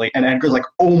basically, and Edgar's like,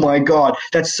 oh my god,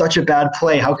 that's such a bad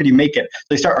play. How could you make it? So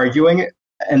they start arguing.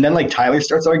 And then like Tyler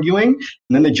starts arguing,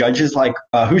 and then the judge is like,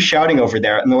 who's shouting over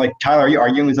there? And they're like, Tyler, are you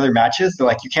arguing with other matches? They're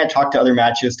like, you can't talk to other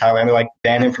matches, Tyler. And they're like,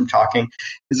 ban him from talking.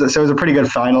 So it was a pretty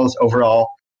good finals overall.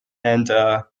 And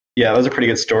yeah, that was a pretty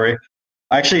good story.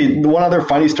 Actually, one other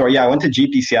funny story. Yeah, I went to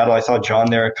GP Seattle. I saw John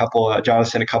there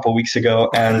Jonathan a couple weeks ago.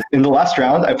 And in the last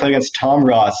round, I played against Tom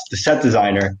Ross, the set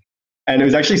designer. And it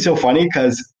was actually so funny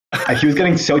because he was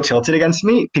getting so tilted against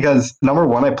me because number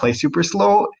one, I play super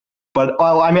slow. But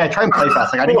I try and play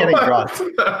fast. Like I didn't get any draws.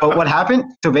 But what happened?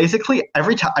 So basically,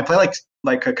 every time I play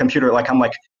like a computer, like I'm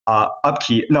like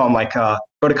upkeep. No, I'm like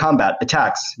go to combat,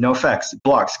 attacks, no effects,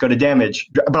 blocks, go to damage.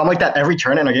 But I'm like that every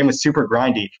turn, and our game was super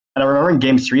grindy. And I remember in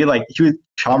game 3, like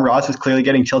Tom Ross was clearly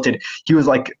getting tilted. He was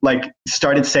like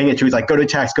started saying it. He was like, go to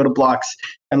attacks, go to blocks,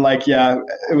 and like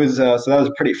it was. So that was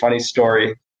a pretty funny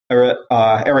story.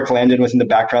 Eric Landon was in the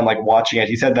background like watching it.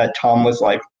 He said that Tom was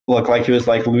like looked like he was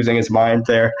like losing his mind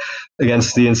there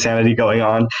against the insanity going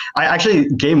on. I actually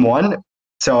game 1.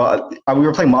 So we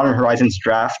were playing Modern Horizons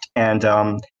draft, and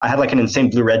I had like an insane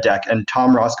blue-red deck, and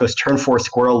Tom Ross goes turn 4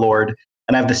 Squirrel Lord,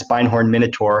 and I have the Spinehorn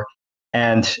Minotaur,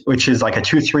 and which is like a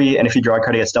 2/3, and if you draw a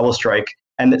card, it gets double strike.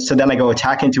 And so then I go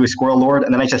attack into a Squirrel Lord,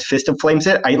 and then I just Fist of Flames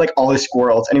it. I eat like all his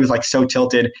squirrels, and he was like so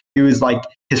tilted. He was like,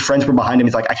 his friends were behind him.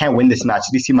 He's like, I can't win this match.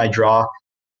 Did you see my draw?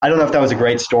 I don't know if that was a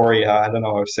great story. I don't know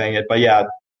how I was saying it, but yeah.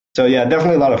 So yeah,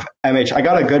 definitely a lot of MH. I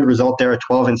got a good result there at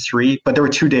 12-3, but there were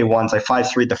 2 day ones. I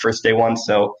 5-3 the first day one,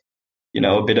 so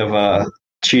a bit of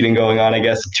cheating going on, I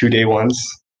guess. 2 day ones.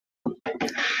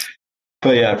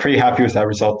 But yeah, pretty happy with that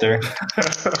result there.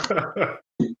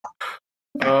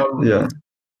 Yeah.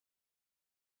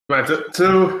 Man,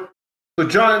 so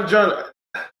John,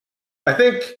 I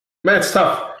think, man, it's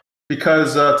tough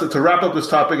because to wrap up this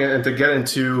topic and to get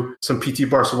into some PT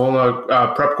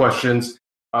Barcelona prep questions.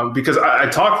 Because I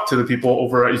talked to the people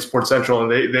over at Esports Central,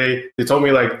 and they told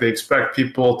me like they expect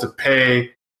people to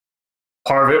pay.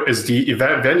 Part of it is the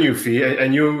event venue fee,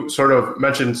 and you sort of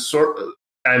mentioned,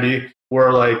 Andy,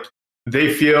 where like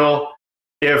they feel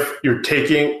if you're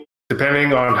taking,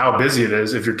 depending on how busy it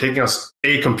is, if you're taking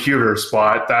a computer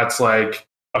spot, that's like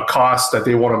a cost that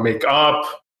they want to make up.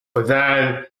 But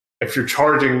then if you're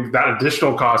charging that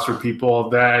additional cost for people,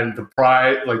 then the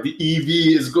price, like the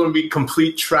EV, is going to be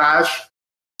complete trash.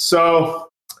 So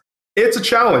it's a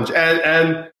challenge,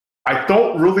 and I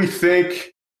don't really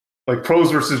think like pros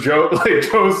versus Joe, like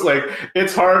Joe's like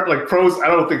it's hard. Like pros, I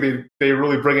don't think they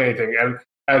really bring anything,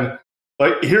 and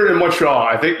like here in Montreal,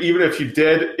 I think even if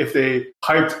they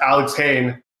hyped Alex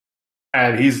Hayne,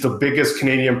 and he's the biggest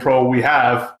Canadian pro we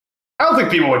have, I don't think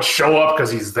people would show up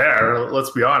because he's there. Let's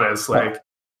be honest, like.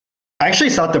 I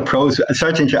actually thought the pros I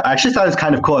actually thought it was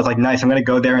kind of cool. I was like, nice, I'm going to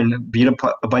go there and beat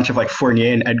a bunch of like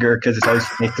Fournier and Edgar because it's always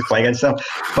nice to play against them.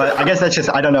 But I guess that's just,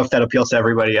 I don't know if that appeals to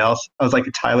everybody else. I was like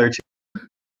Tyler too.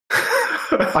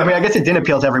 I mean, I guess it didn't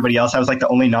appeal to everybody else. I was like the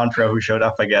only non-pro who showed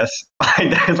up, I guess.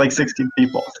 There's like 16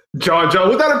 people. John,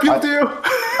 would that appeal to you?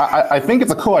 I think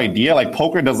it's a cool idea. Like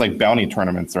poker does like bounty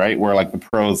tournaments, right? Where like the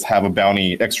pros have a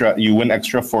bounty extra, you win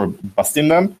extra for busting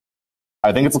them.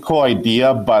 I think it's a cool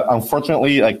idea, but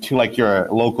unfortunately, like to like your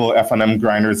local FNM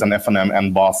grinders and FNM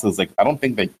end bosses, like I don't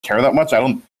think they care that much.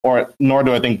 Nor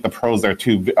do I think the pros are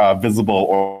too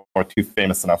visible or too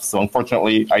famous enough. So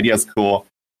unfortunately, idea is cool.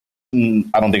 I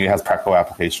don't think it has practical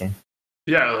application.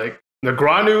 Yeah, like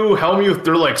Negreanu, Hellmuth,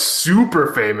 they're like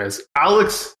super famous.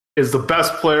 Alex is the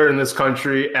best player in this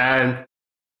country, and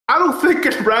I don't think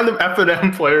a random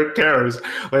FNM player cares.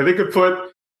 Like they could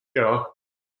put,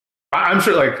 I'm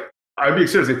sure like. I'd be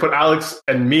serious. They put Alex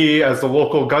and me as the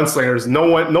local gunslingers. No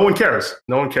one cares.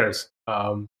 No one cares.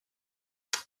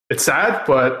 It's sad,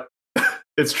 but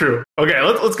it's true. Okay,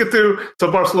 let's get to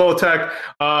Barcelona Tech.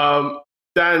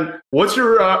 Dan, what's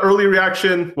your early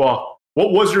reaction? Well,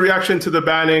 what was your reaction to the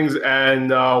bannings, and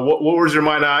what was your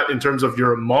mind at in terms of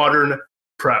your modern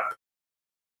prep?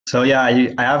 So yeah,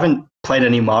 I haven't played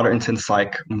any modern since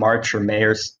like March or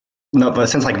May but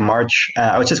since like March.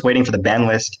 I was just waiting for the ban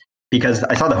list, because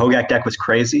I saw the Hogak deck was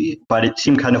crazy, but it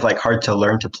seemed kind of like hard to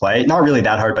learn to play. Not really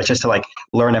that hard, but just to like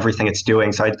learn everything it's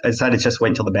doing. So I decided to just wait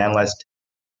until the ban list.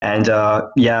 And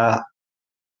yeah,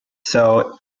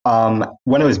 so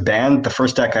when it was banned, the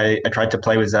first deck I tried to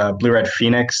play was Blue-Red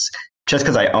Phoenix, just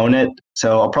because I own it.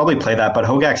 So I'll probably play that, but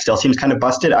Hogak still seems kind of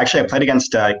busted. Actually, I played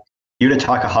against Yuta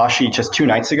Takahashi just 2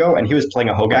 nights ago, and he was playing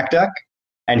a Hogak deck.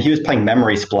 And he was playing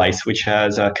Memory Splice, which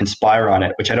has Conspire on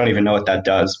it, which I don't even know what that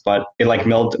does, but it like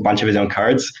milled a bunch of his own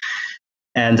cards.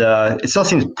 And it still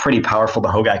seems pretty powerful, the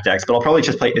Hogak decks, but I'll probably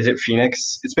just play Is It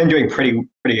Phoenix? It's been doing pretty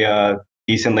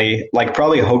decently. Like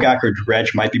probably Hogak or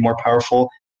Dredge might be more powerful.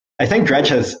 I think Dredge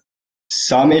has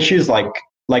some issues, like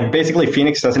basically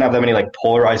Phoenix doesn't have that many like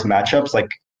polarized matchups. Like,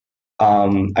 I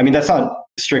mean, that's not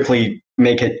strictly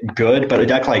make it good, but a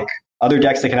deck like other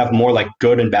decks, they can have more like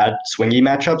good and bad swingy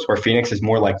matchups, where Phoenix is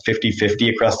more like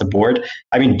 50-50 across the board.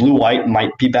 I mean, Blue-White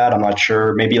might be bad. I'm not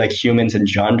sure. Maybe like Humans and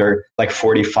Jund are like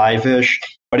 45-ish,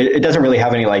 but it doesn't really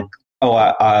have any like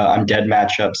I'm dead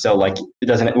matchup, so like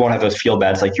it won't have those feel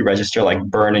bads like you register like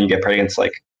burn and you get played against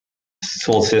like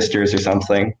Soul Sisters or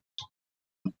something.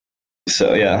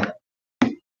 So yeah.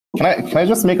 Can I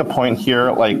just make a point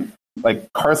here? Like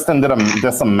Karsten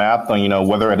did some math on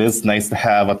whether it is nice to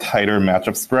have a tighter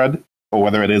matchup spread or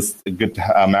whether it is good to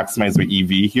maximize your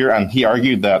EV here, and he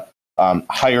argued that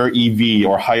higher EV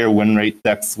or higher win rate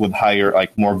decks with higher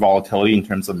more volatility in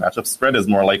terms of matchup spread is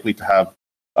more likely to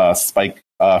have spike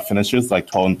finishes like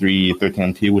 12 and 3, 13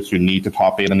 and 2, which you need to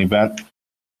top 8 an event.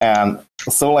 And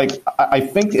so I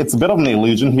think it's a bit of an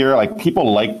illusion here. Like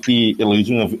people like the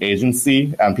illusion of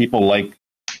agency, and people like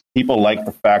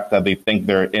the fact that they think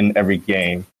they're in every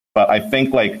game. But I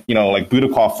think like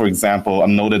Budakov, for example, a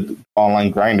noted online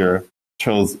grinder,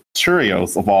 chose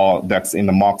Cheerios of all decks in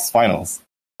the Mox finals.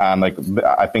 And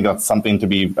I think that's something to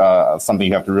be something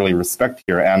you have to really respect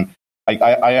here. And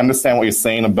I understand what you're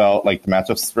saying about like the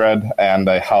matchup spread and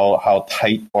how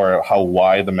tight or how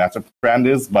wide the matchup brand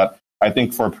is, but I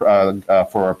think for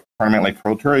a tournament like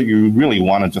Pro Tour, you really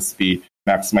want to just be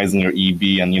maximizing your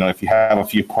EV, and if you have a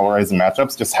few polarizing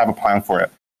matchups, just have a plan for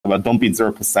it. But don't be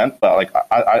 0%. But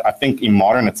I think in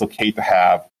Modern, it's okay to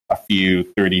have a few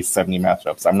 30, 70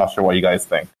 matchups. I'm not sure what you guys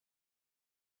think.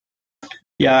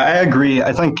 Yeah, I agree.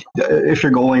 I think if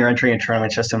your goal when you're entering a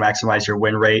tournament is just to maximize your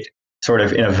win rate, sort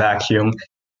of in a vacuum,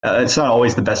 it's not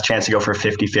always the best chance to go for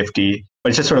 50-50, but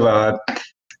it's just sort of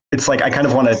it's like I kind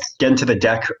of want to get into the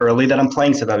deck early that I'm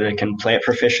playing so that I can play it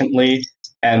proficiently.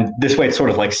 And this way it's sort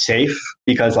of like safe,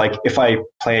 because like if I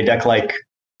play a deck like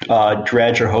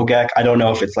Dredge or Hogak, I don't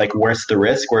know if it's like worth the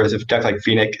risk. Whereas if a deck like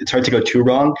Phoenix, it's hard to go too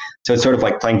wrong. So it's sort of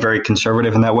like playing very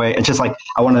conservative in that way. It's just like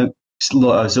I want to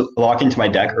lock into my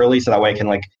deck early so that way I can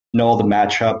like know all the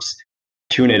matchups,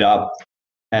 tune it up.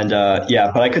 And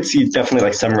yeah, but I could see definitely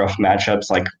like some rough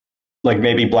matchups, like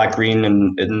maybe black green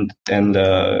and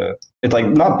it's like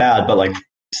not bad, but like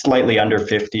slightly under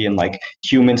 50, and like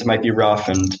humans might be rough,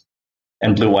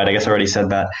 and blue white. I guess I already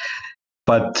said that.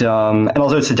 But and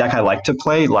also it's a deck I like to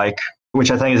play, like,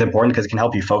 which I think is important because it can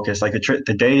help you focus. Like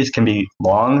the days can be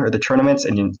long, or the tournaments,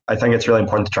 and I think it's really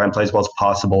important to try and play as well as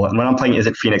possible. And when I'm playing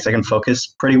Izzet Phoenix, I can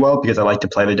focus pretty well because I like to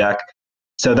play the deck.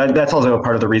 So that's also a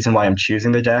part of the reason why I'm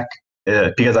choosing the deck,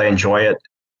 because I enjoy it.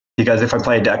 Because if I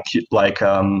play a deck like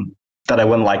that I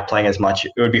wouldn't like playing as much,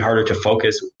 it would be harder to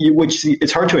focus, which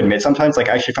it's hard to admit sometimes. Like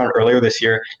I actually found earlier this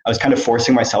year, I was kind of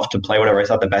forcing myself to play whatever I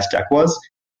thought the best deck was.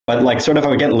 But like sort of I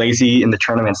would get lazy in the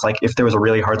tournaments. Like if there was a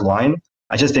really hard line,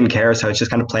 I just didn't care. So I just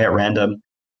kind of play at random.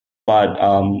 But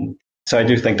so I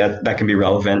do think that can be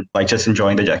relevant, like just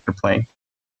enjoying the deck you're playing.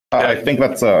 I think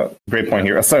that's a great point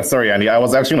here. Sorry, Andy. I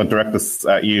was actually going to direct this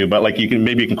at you, but like you can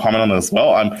comment on it as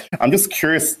well. I'm just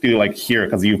curious to like hear,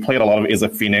 because you've played a lot of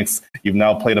Izzet Phoenix. You've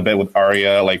now played a bit with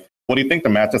Arya. Like, what do you think the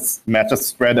matchup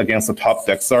spread against the top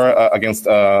decks are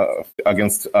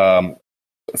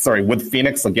with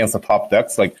Phoenix against the top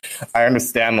decks? Like, I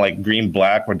understand like green,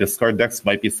 black, or discard decks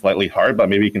might be slightly hard, but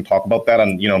maybe you can talk about that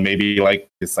and maybe like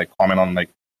just like comment on like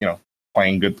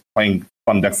playing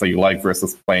fun decks that you like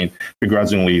versus playing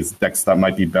begrudgingly decks that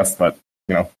might be best but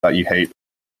that you hate.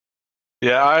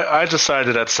 Yeah, I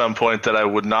decided at some point that I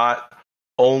would not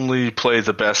only play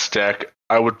the best deck,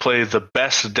 I would play the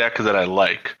best deck that I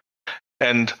like.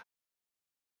 And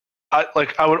I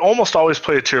would almost always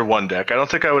play a tier 1 deck. I don't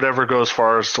think I would ever go as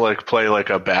far as to like play like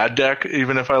a bad deck,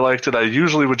 even if I liked it. I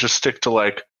usually would just stick to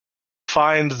like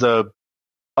find of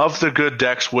the good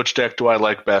decks, which deck do I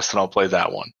like best, and I'll play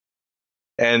that one.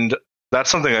 And that's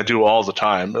something I do all the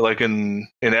time. Like in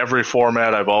every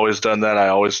format, I've always done that. I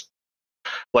always,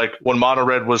 like when Mono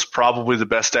Red was probably the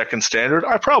best deck in Standard,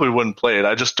 I probably wouldn't play it.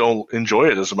 I just don't enjoy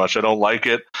it as much. I don't like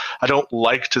it. I don't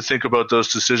like to think about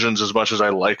those decisions as much as I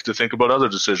like to think about other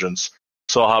decisions.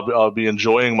 So I'll be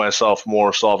enjoying myself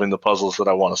more solving the puzzles that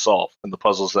I want to solve and the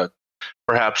puzzles that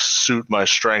perhaps suit my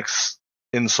strengths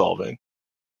in solving.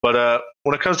 But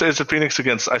when it comes to Izzet Phoenix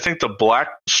I think the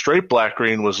straight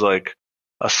black-green was like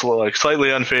slightly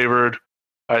unfavored.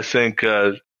 I think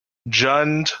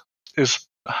Jund is.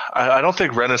 I don't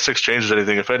think Ren 6 changes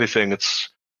anything. If anything, it's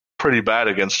pretty bad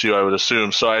against you, I would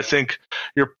assume. So I think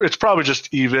it's probably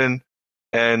just even,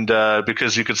 and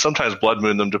because you can sometimes Blood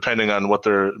Moon them depending on what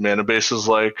their mana base is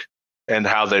like and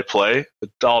how they play.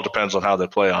 It all depends on how they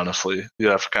play, honestly. You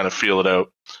have to kind of feel it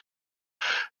out.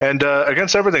 And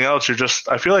against everything else,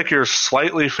 I feel like you're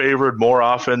slightly favored more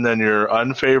often than you're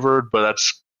unfavored, but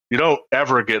you don't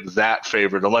ever get that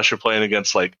favored unless you're playing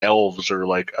against like elves or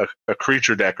like a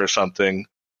creature deck or something.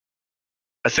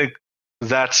 I think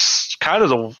that's kind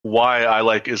of why I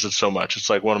like Izzet so much. It's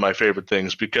like one of my favorite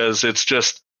things because it's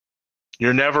just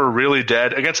you're never really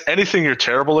dead. Against anything you're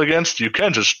terrible against, you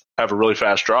can just have a really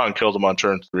fast draw and kill them on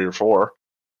turn 3 or 4.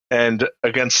 And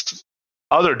against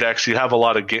other decks, you have a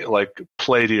lot of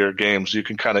play to your games. You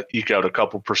can kind of eke out a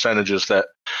couple percentages that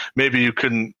maybe you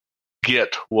couldn't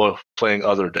get while playing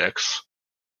other decks.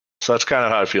 So that's kind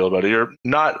of how I feel about it. You're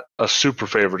not a super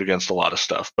favorite against a lot of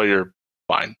stuff, but you're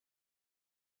fine.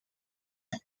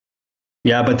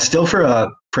 Yeah, but still for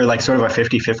like sort of a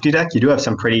 50-50 deck, you do have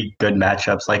some pretty good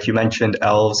matchups. Like you mentioned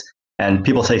Elves, and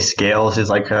people say Scales is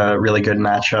like a really good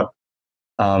matchup.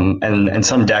 And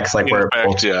some decks like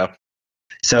yeah.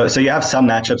 So you have some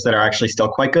matchups that are actually still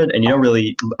quite good, and you don't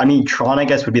really. I mean, Tron, I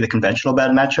guess, would be the conventional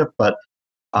bad matchup, but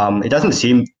it doesn't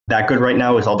seem that good right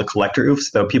now with all the collector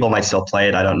oofs, though people might still play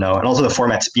it. I don't know. And also the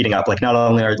format's speeding up. Like not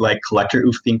only are like collector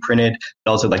oof being printed,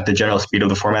 but also like the general speed of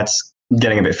the format's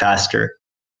getting a bit faster.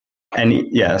 And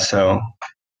yeah,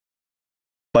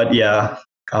 but yeah,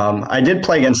 I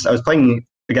was playing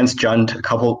against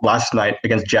Jund last night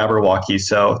against Jabberwocky.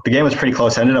 So the game was pretty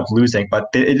close. I ended up losing, but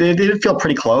it did feel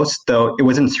pretty close, though it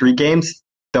was in 3 games.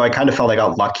 Though I kind of felt I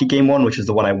got lucky game 1, which is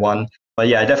the one I won. But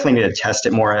yeah, I definitely need to test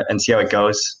it more and see how it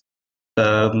goes.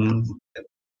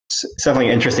 It's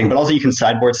definitely interesting. But also you can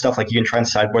sideboard stuff. Like you can try and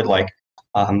sideboard like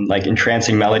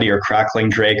Entrancing Melody or Crackling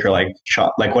Drake or like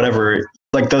whatever.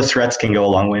 Like those threats can go a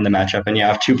long way in the matchup. And yeah,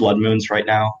 I have 2 Blood Moons right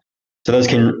now. So those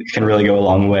can really go a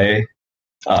long way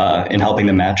in helping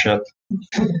the matchup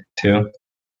too.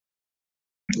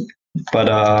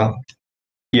 But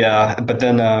yeah, but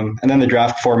then and then the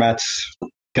draft format's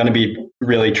gonna be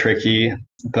really tricky.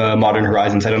 The Modern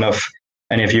Horizons. I don't know if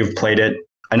any of you have played it.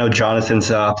 I know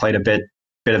Jonathan's played a bit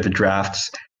of the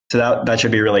drafts, so that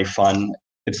should be really fun.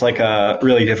 It's like a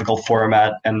really difficult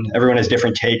format, and everyone has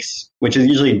different takes, which is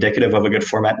usually indicative of a good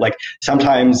format. Like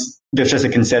sometimes there's just a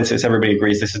consensus; everybody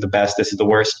agrees this is the best, this is the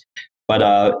worst. But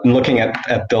in looking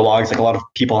at the logs, like a lot of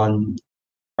people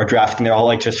are drafting, they're all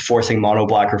like just forcing mono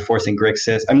black or forcing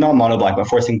Grixis. I'm not mono black, but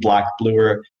forcing black blue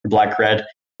or black red.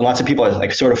 And lots of people are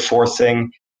like sort of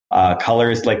forcing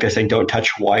colors, like they're saying don't touch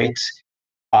white.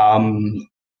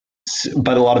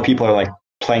 But a lot of people are like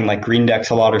playing like green decks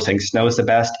a lot or saying snow is the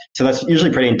best. So that's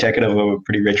usually pretty indicative of a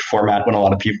pretty rich format when a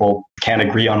lot of people can't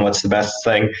agree on what's the best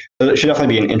thing. So it should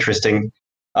definitely be an interesting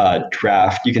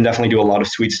draft. You can definitely do a lot of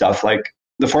sweet stuff. Like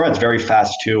the format's very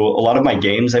fast too. A lot of my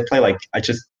games I play,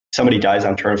 somebody dies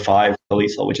on turn 5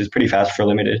 lethal, which is pretty fast for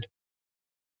limited.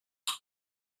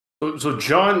 So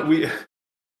John,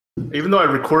 even though I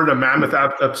recorded a mammoth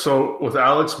episode with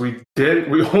Alex, we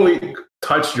only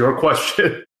touched your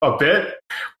question a bit.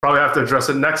 Probably have to address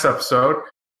it next episode,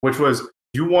 which was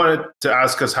you wanted to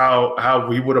ask us how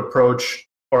we would approach,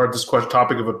 or this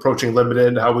topic of approaching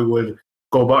limited, how we would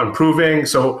go about improving.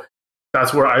 So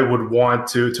that's where I would want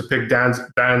to pick Dan's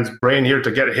brain here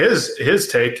to get his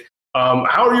take.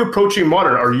 How are you approaching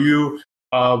modern? Are you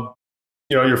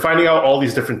you're finding out all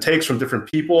these different takes from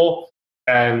different people,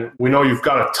 and we know you've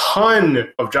got a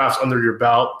ton of drafts under your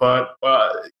belt, but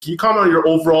can you comment on your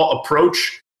overall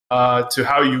approach to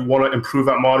how you want to improve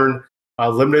at modern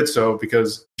limited? So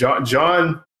because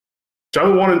John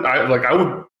would want to, I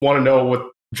would want to know what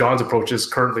John's approach is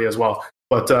currently as well.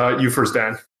 But you first,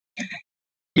 Dan.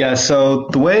 Yeah, so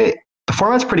the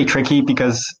format's pretty tricky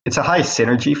because it's a high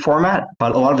synergy format,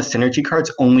 but a lot of the synergy cards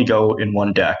only go in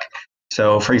one deck.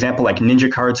 So, for example, like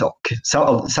ninja cards,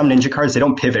 some ninja cards, they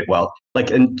don't pivot well. Like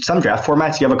in some draft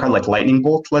formats, you have a card like Lightning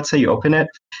Bolt. Let's say you open it.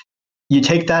 You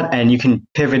take that and you can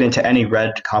pivot into any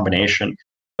red combination.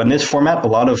 But in this format, a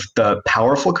lot of the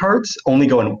powerful cards only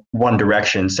go in one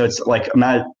direction. So it's like,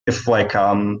 if like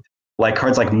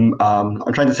cards like,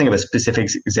 I'm trying to think of a specific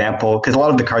example, because a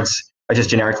lot of the cards are just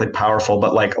generically powerful,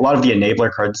 but like a lot of the enabler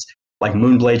cards like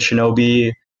Moonblade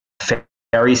Shinobi,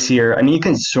 Fairy Seer, I mean, you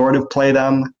can sort of play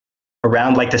them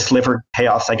around like the Sliver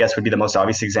payoffs, I guess would be the most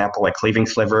obvious example, like Cleaving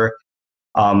Sliver.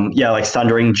 Like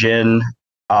Thundering Djinn,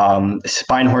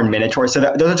 Spinehorn Minotaur. So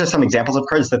those are just some examples of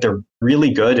cards that they're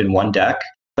really good in one deck,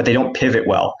 but they don't pivot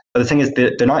well. But the thing is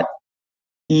that they're not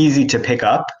easy to pick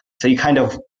up. So you kind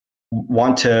of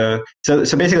want to, so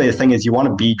basically the thing is you want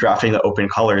to be drafting the open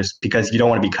colors because you don't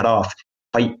want to be cut off.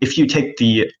 But if you take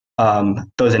the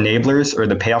those enablers or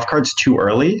the payoff cards too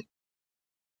early,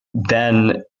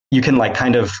 then you can like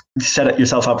kind of set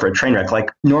yourself up for a train wreck. Like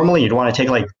normally you'd want to take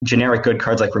like generic good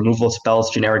cards like removal spells,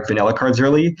 generic vanilla cards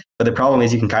early, but the problem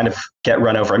is you can kind of get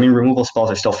run over. I mean, removal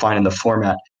spells are still fine in the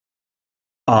format.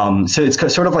 So it's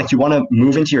sort of like you want to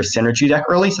move into your synergy deck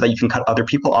early so that you can cut other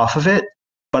people off of it,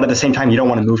 but at the same time you don't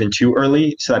want to move in too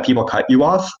early so that people cut you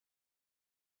off.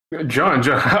 John,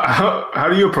 how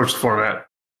do you approach the format?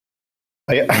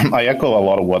 I echo a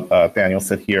lot of what Daniel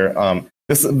said here.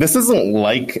 this isn't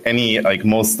like any like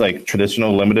most like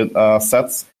traditional limited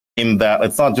sets, in that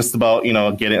it's not just about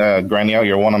getting grinding out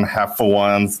your 1.5 for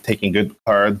ones, taking good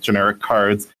cards, generic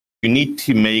cards. You need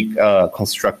to make a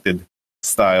constructed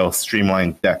style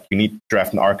streamlined deck. You need to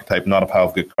draft an archetype, not a pile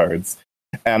of good cards.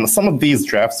 And some of these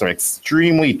drafts are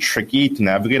extremely tricky to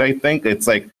navigate. I think it's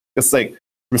like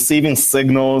receiving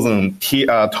signals and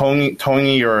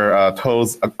toning your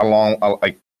toes along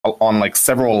on like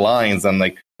several lines, and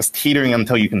like just teetering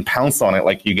until you can pounce on it.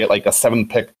 Like you get like a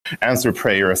 7-pick Answer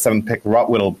Prey or a 7-pick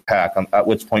Rotwiddle pack, at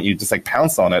which point you just like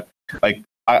pounce on it. Like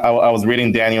I was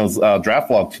reading Daniel's draft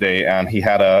log today, and he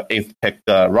had a 8th pick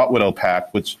Rotwiddle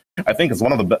pack, which I think is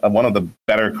one of the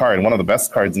better cards, one of the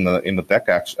best cards in the deck,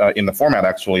 in the format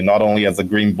actually. Not only as a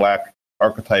green-black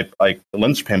archetype like the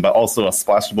linchpin, but also a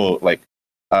splashable like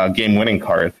game-winning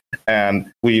card.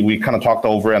 And we kind of talked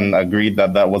over and agreed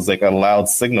that was like a loud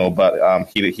signal, but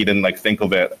he didn't like think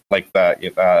of it like that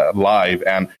live.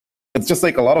 And it's just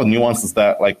like a lot of nuances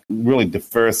that like really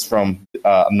differs from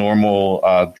a normal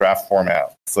draft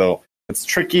format. So it's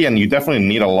tricky, and you definitely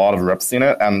need a lot of reps in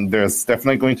it. And there's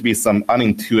definitely going to be some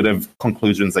unintuitive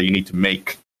conclusions that you need to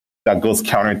make that goes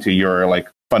counter to your like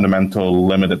fundamental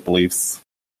limited beliefs.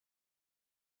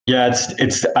 Yeah,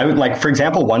 I would like, for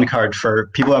example, one card for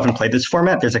people who haven't played this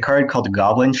format. There's a card called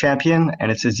Goblin Champion,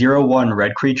 and it's a 0/1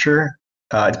 red creature.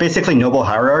 It's basically Noble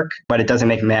Hierarch, but it doesn't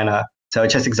make mana, so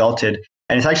it's just exalted.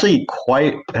 And it's actually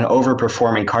quite an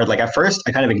overperforming card. Like at first,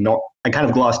 I kind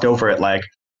of glossed over it. Like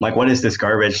what is this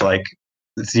garbage? Like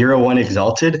 0/1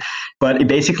 exalted, but it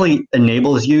basically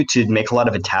enables you to make a lot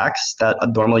of attacks that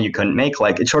normally you couldn't make.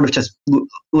 Like it sort of just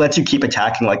lets you keep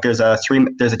attacking. Like there's a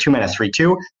 2-mana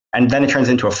 3/2, and then it turns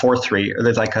into a 4/3. Or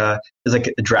there's like a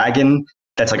dragon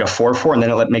that's like a 4/4, and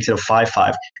then it makes it a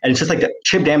 5/5. And it's just like the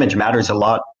chip damage matters a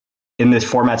lot in this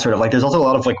format, sort of. Like there's also a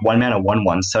lot of like 1-mana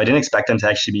 1/1s, so I didn't expect them to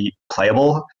actually be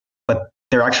playable, but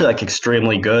they're actually like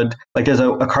extremely good. Like there's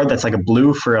a card that's like a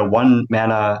blue for a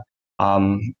 1-mana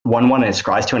 1/1, and it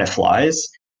scries 2 and it flies,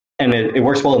 and it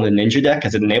works well in the ninja deck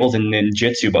because it enables a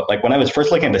ninjutsu. But like when I was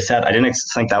first looking at the set, I didn't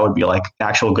think that would be like an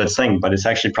actual good thing, but it's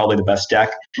actually probably the best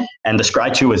deck. And the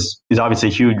scry 2 is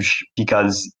obviously huge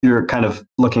because you're kind of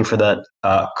looking for that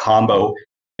combo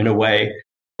in a way.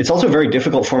 It's also a very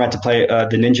difficult format to play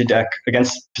the ninja deck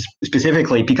against,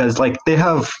 specifically because like they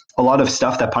have a lot of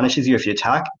stuff that punishes you if you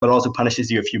attack, but also punishes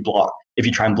you if you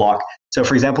try and block. So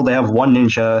for example, they have one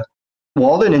ninja. Well,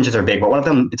 all the ninjas are big, but one of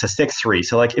them, it's a 6/3.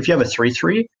 So like if you have a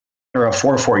 3/3 or a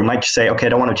 4/4, you might just say, okay, I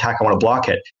don't want to attack, I want to block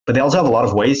it. But they also have a lot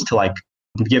of ways to like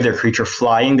give their creature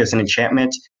flying. There's an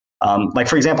enchantment. Like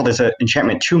for example, there's an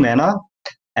enchantment 2 mana.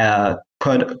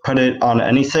 Put it on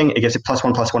anything, it gives it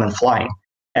 +1/+1 and flying.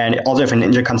 And also, if a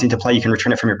ninja comes into play, you can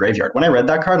return it from your graveyard. When I read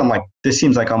that card, I'm like, this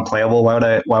seems like unplayable. Why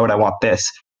would I want this?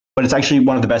 But it's actually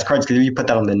one of the best cards, because if you put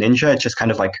that on the ninja, it just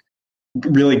kind of like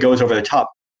really goes over the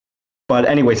top. But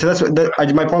anyway, so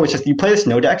my point was just, you play the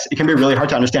snow decks, it can be really hard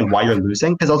to understand why you're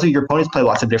losing, because also your opponents play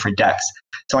lots of different decks.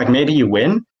 So like maybe you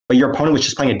win, but your opponent was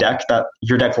just playing a deck that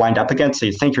your deck lined up against, so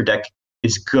you think your deck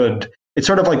is good. It's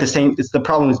sort of like the same. It's the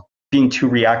problem with being too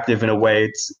reactive in a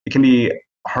way. It can be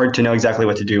hard to know exactly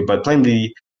what to do, but playing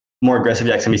the more aggressive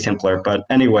decks can be simpler. But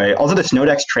anyway, also the snow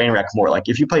decks train wreck more. Like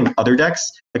if you play other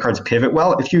decks, the cards pivot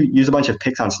well. If you use a bunch of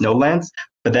picks on snow lands,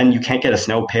 but then you can't get a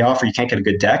snow payoff or you can't get a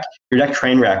good deck, your deck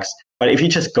train wrecks. But if you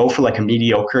just go for like a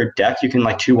mediocre deck, you can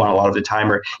like 2-1 a lot of the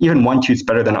time, or even 1-2 is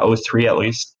better than 0-3 at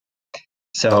least.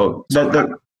 So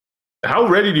how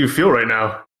ready do you feel right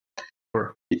now?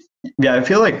 Yeah, I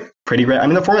feel like pretty ready. I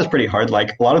mean, the format is pretty hard.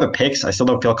 Like a lot of the picks, I still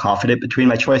don't feel confident between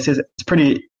my choices. It's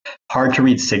pretty hard to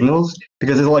read signals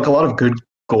because there's like a lot of good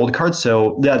gold cards.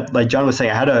 So yeah, like John was saying,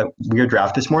 I had a weird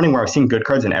draft this morning where I was seeing good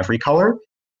cards in every color.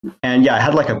 And yeah, I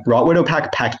had like a Rotwiddle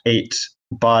pack 8,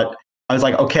 but I was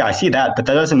like, okay, I see that, but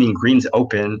that doesn't mean green's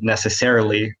open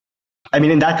necessarily. I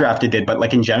mean, in that draft it did, but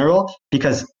like in general,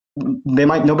 because they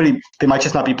might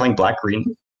just not be playing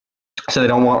black-green, so they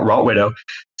don't want Rotwiddle.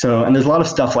 So, and there's a lot of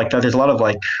stuff like that. There's a lot of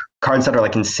like cards that are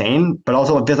like insane, but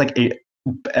also there's like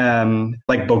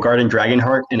like Bogard and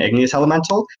Dragonheart and Igneous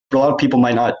Elemental, but a lot of people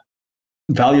might not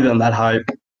value them that high.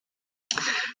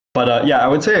 But yeah, I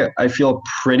would say I feel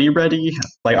pretty ready.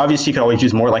 Like obviously you could always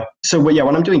use more. Like so, but yeah,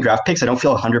 when I'm doing draft picks, I don't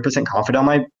feel 100%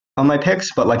 confident on my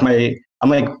picks. But like I'm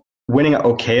like winning an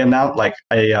okay amount. Like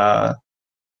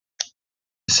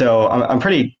so I'm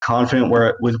pretty confident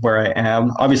with where I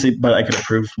am. Obviously, but I could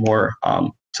improve more.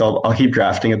 So I'll keep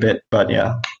drafting a bit. But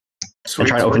yeah, I'm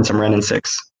trying to open some Ren in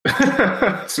 6.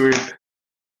 Sweet.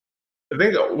 I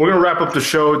think we're gonna wrap up the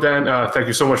show, Dan. Thank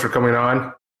you so much for coming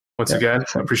on once again.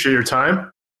 I appreciate your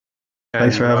time.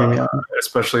 Thanks for having me on.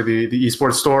 Especially the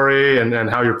esports story and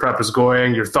how your prep is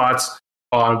going, your thoughts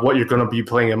on what you're going to be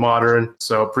playing in Modern.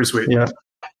 So pretty sweet. Yeah.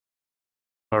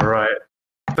 All right.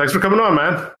 Thanks for coming on,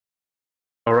 man.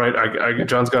 All right.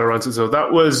 John's got to run. So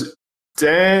that was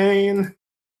Dane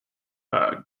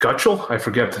Gutschel. I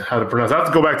forget how to pronounce. I have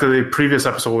to go back to the previous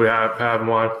episode we have him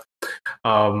on.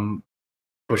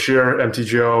 Bashir,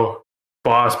 MTGO,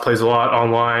 boss, plays a lot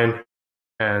online.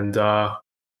 And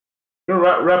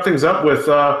wrap things up with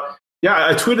I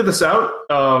tweeted this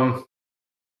out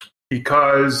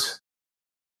because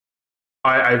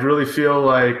I really feel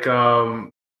like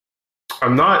I'm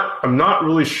not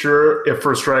really sure if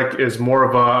First Strike is more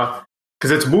of a,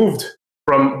 because it's moved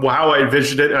from how I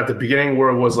envisioned it at the beginning, where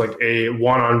it was like a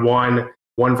one-on-one,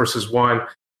 one versus one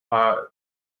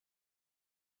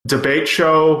debate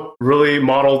show, really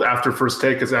modeled after First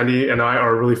Take, because Andy and I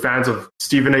are really fans of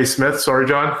Stephen A. Smith. Sorry,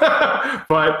 John.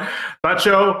 But that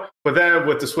show, but then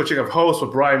with the switching of hosts,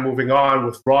 with Brian moving on,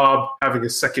 with Rob having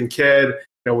his second kid,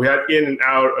 we had in and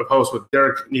out of hosts, with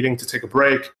Derek needing to take a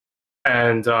break.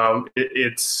 And I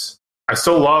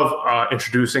still love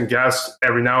introducing guests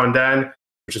every now and then,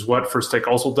 which is what First Take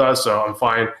also does. So I'm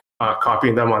fine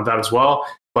copying them on that as well.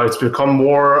 But it's become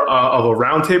more of a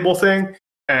roundtable thing.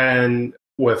 And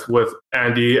with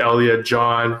Andy, Elliot,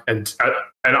 John, and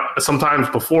sometimes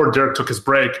before Derek took his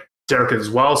break, Derek as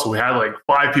well. So we had like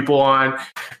 5 people on.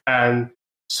 And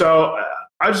so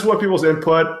I just want people's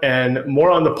input and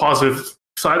more on the positive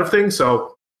side of things.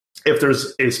 So if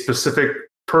there's a specific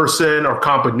person or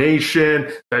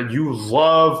combination that you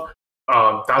love,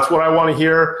 that's what I want to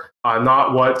hear.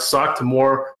 Not what sucked.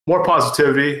 More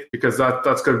positivity, because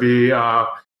that's going to be, I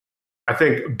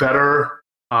think, better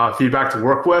feedback to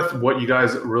work with, what you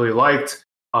guys really liked.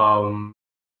 And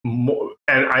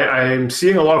I'm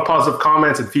seeing a lot of positive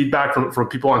comments and feedback from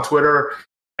people on Twitter.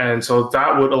 And so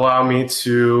that would allow me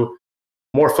to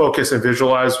more focus and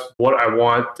visualize what I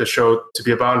want the show to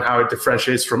be about and how it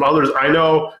differentiates from others. I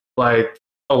know, like,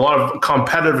 a lot of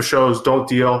competitive shows aren't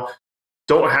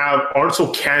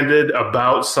so candid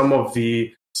about some of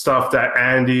the stuff that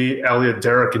Andy, Elliot,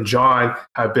 Derek, and John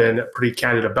have been pretty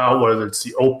candid about, whether it's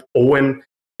the Owen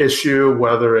issue,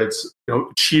 whether it's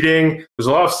cheating. There's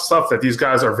a lot of stuff that these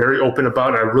guys are very open about,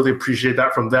 and I really appreciate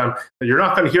that from them. And you're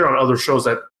not going to hear on other shows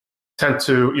that tend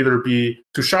to either be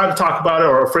too shy to talk about it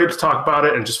or afraid to talk about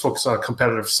it and just focus on a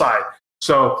competitive side.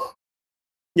 So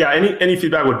yeah, any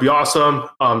feedback would be awesome.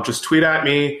 Just tweet at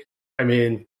me. I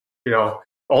mean,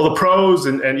 all the pros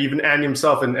and even Andy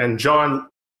himself and John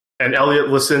and Elliot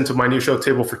listen to my new show,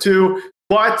 Table for Two.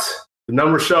 But the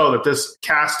numbers show that this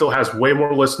cast still has way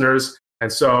more listeners.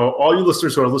 And so all you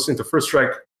listeners who are listening to First Strike,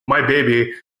 my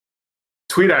baby,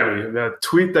 tweet at me.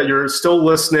 Tweet that you're still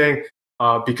listening,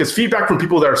 because feedback from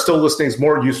people that are still listening is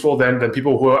more useful than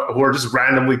people who are just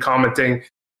randomly commenting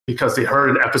because they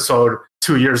heard an episode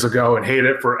 2 years ago and hate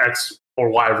it for X or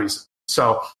Y reason.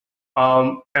 So,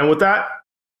 and with that,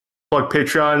 plug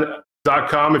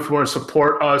patreon.com if you want to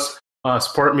support us,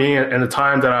 support me and the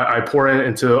time that I pour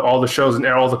into all the shows and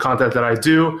all the content that I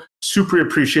do. Super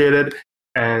appreciated.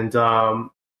 And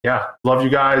love you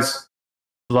guys.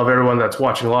 Love everyone that's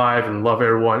watching live, and love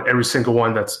every single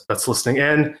one that's listening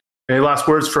in. Any last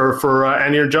words for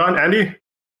Andy or John? Andy?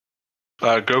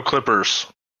 Go Clippers.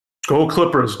 Go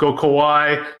Clippers. Go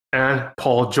Kawhi and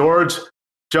Paul George.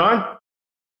 John?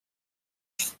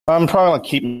 I'm probably going to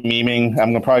keep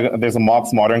memeing. There's a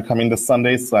Mox Modern coming this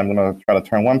Sunday, so I'm going to try to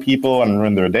turn one people and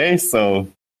ruin their day. So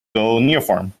go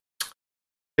Neoform.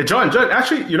 Hey, John,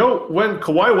 actually, when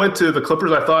Kawhi went to the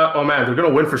Clippers, I thought, oh man, they're going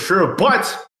to win for sure.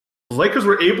 But the Lakers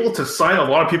were able to sign a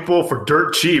lot of people for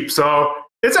dirt cheap. So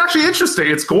it's actually interesting.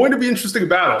 It's going to be an interesting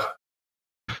battle.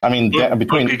 I mean,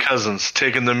 between Boogie Cousins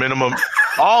taking the minimum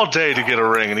all day to get a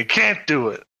ring, and he can't do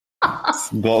it.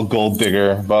 Gold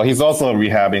digger. Well, he's also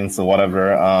rehabbing, so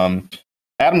whatever.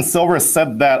 Adam Silver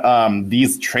said that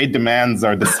these trade demands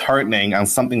are disheartening and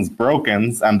something's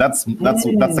broken, and that's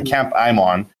the camp I'm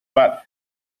on. But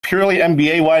purely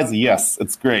NBA-wise, yes,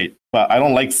 it's great. But I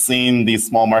don't like seeing these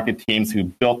small market teams who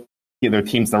built their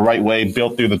teams the right way,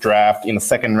 built through the draft in the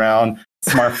second round,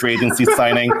 smart free agency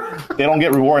signing. They don't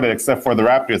get rewarded except for the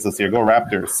Raptors this year. Go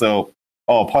Raptors. So,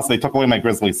 plus they took away my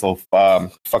Grizzlies, so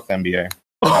fuck the NBA.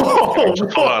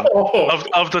 Hold on.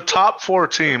 Of the top 4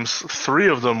 teams, 3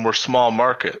 of them were small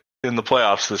market in the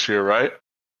playoffs this year, right?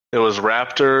 It was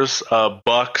Raptors,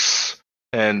 Bucks,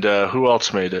 and who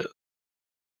else made it?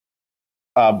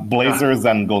 Blazers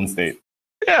and Golden State.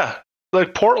 Yeah,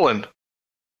 like Portland.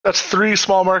 That's 3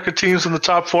 small market teams in the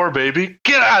top 4, baby.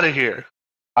 Get out of here.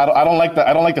 I don't like that.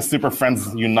 I don't like the Super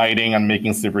Friends uniting and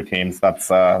making super teams. That's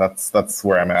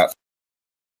where I'm at.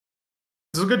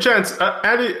 There's a good chance,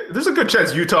 Andy. There's a good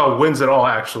chance Utah wins it all.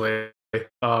 Actually,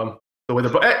 the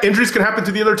way injuries can happen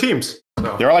to the other teams.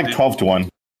 So. They're like 12-1.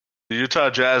 The Utah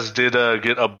Jazz did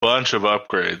get a bunch of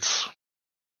upgrades.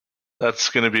 That's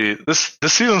going to be this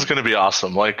season's going to be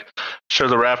awesome. Like, sure,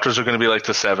 the Raptors are going to be like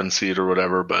the 7 seed or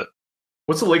whatever, but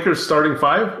what's the Lakers starting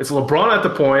 5? It's LeBron at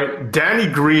the point,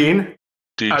 Danny Green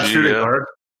at shooting guard,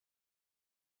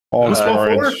 Paul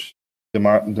George,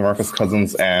 DeMarcus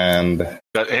Cousins, and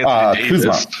got Anthony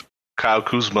Davis, Kuzma. Kyle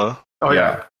Kuzma. Oh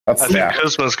yeah, I think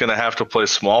Kuzma's going to have to play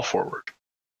small forward.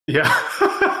 Yeah.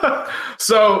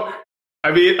 So, I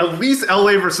mean, at least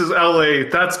LA versus LA,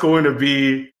 that's going to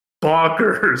be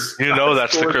bonkers. You know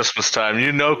that's the Christmas time.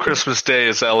 You know Christmas Day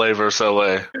is LA versus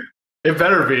LA. It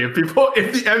better be. If the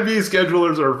NBA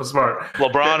schedulers are smart.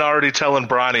 LeBron already telling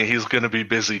Bronny he's going to be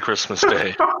busy Christmas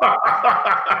Day.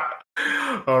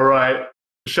 All right.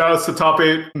 Shout outs to Top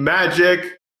 8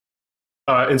 Magic.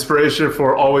 Inspiration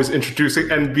for always introducing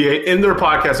NBA in their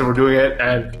podcast, and we're doing it.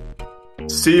 And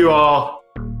see you all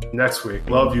next week.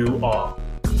 Love you all.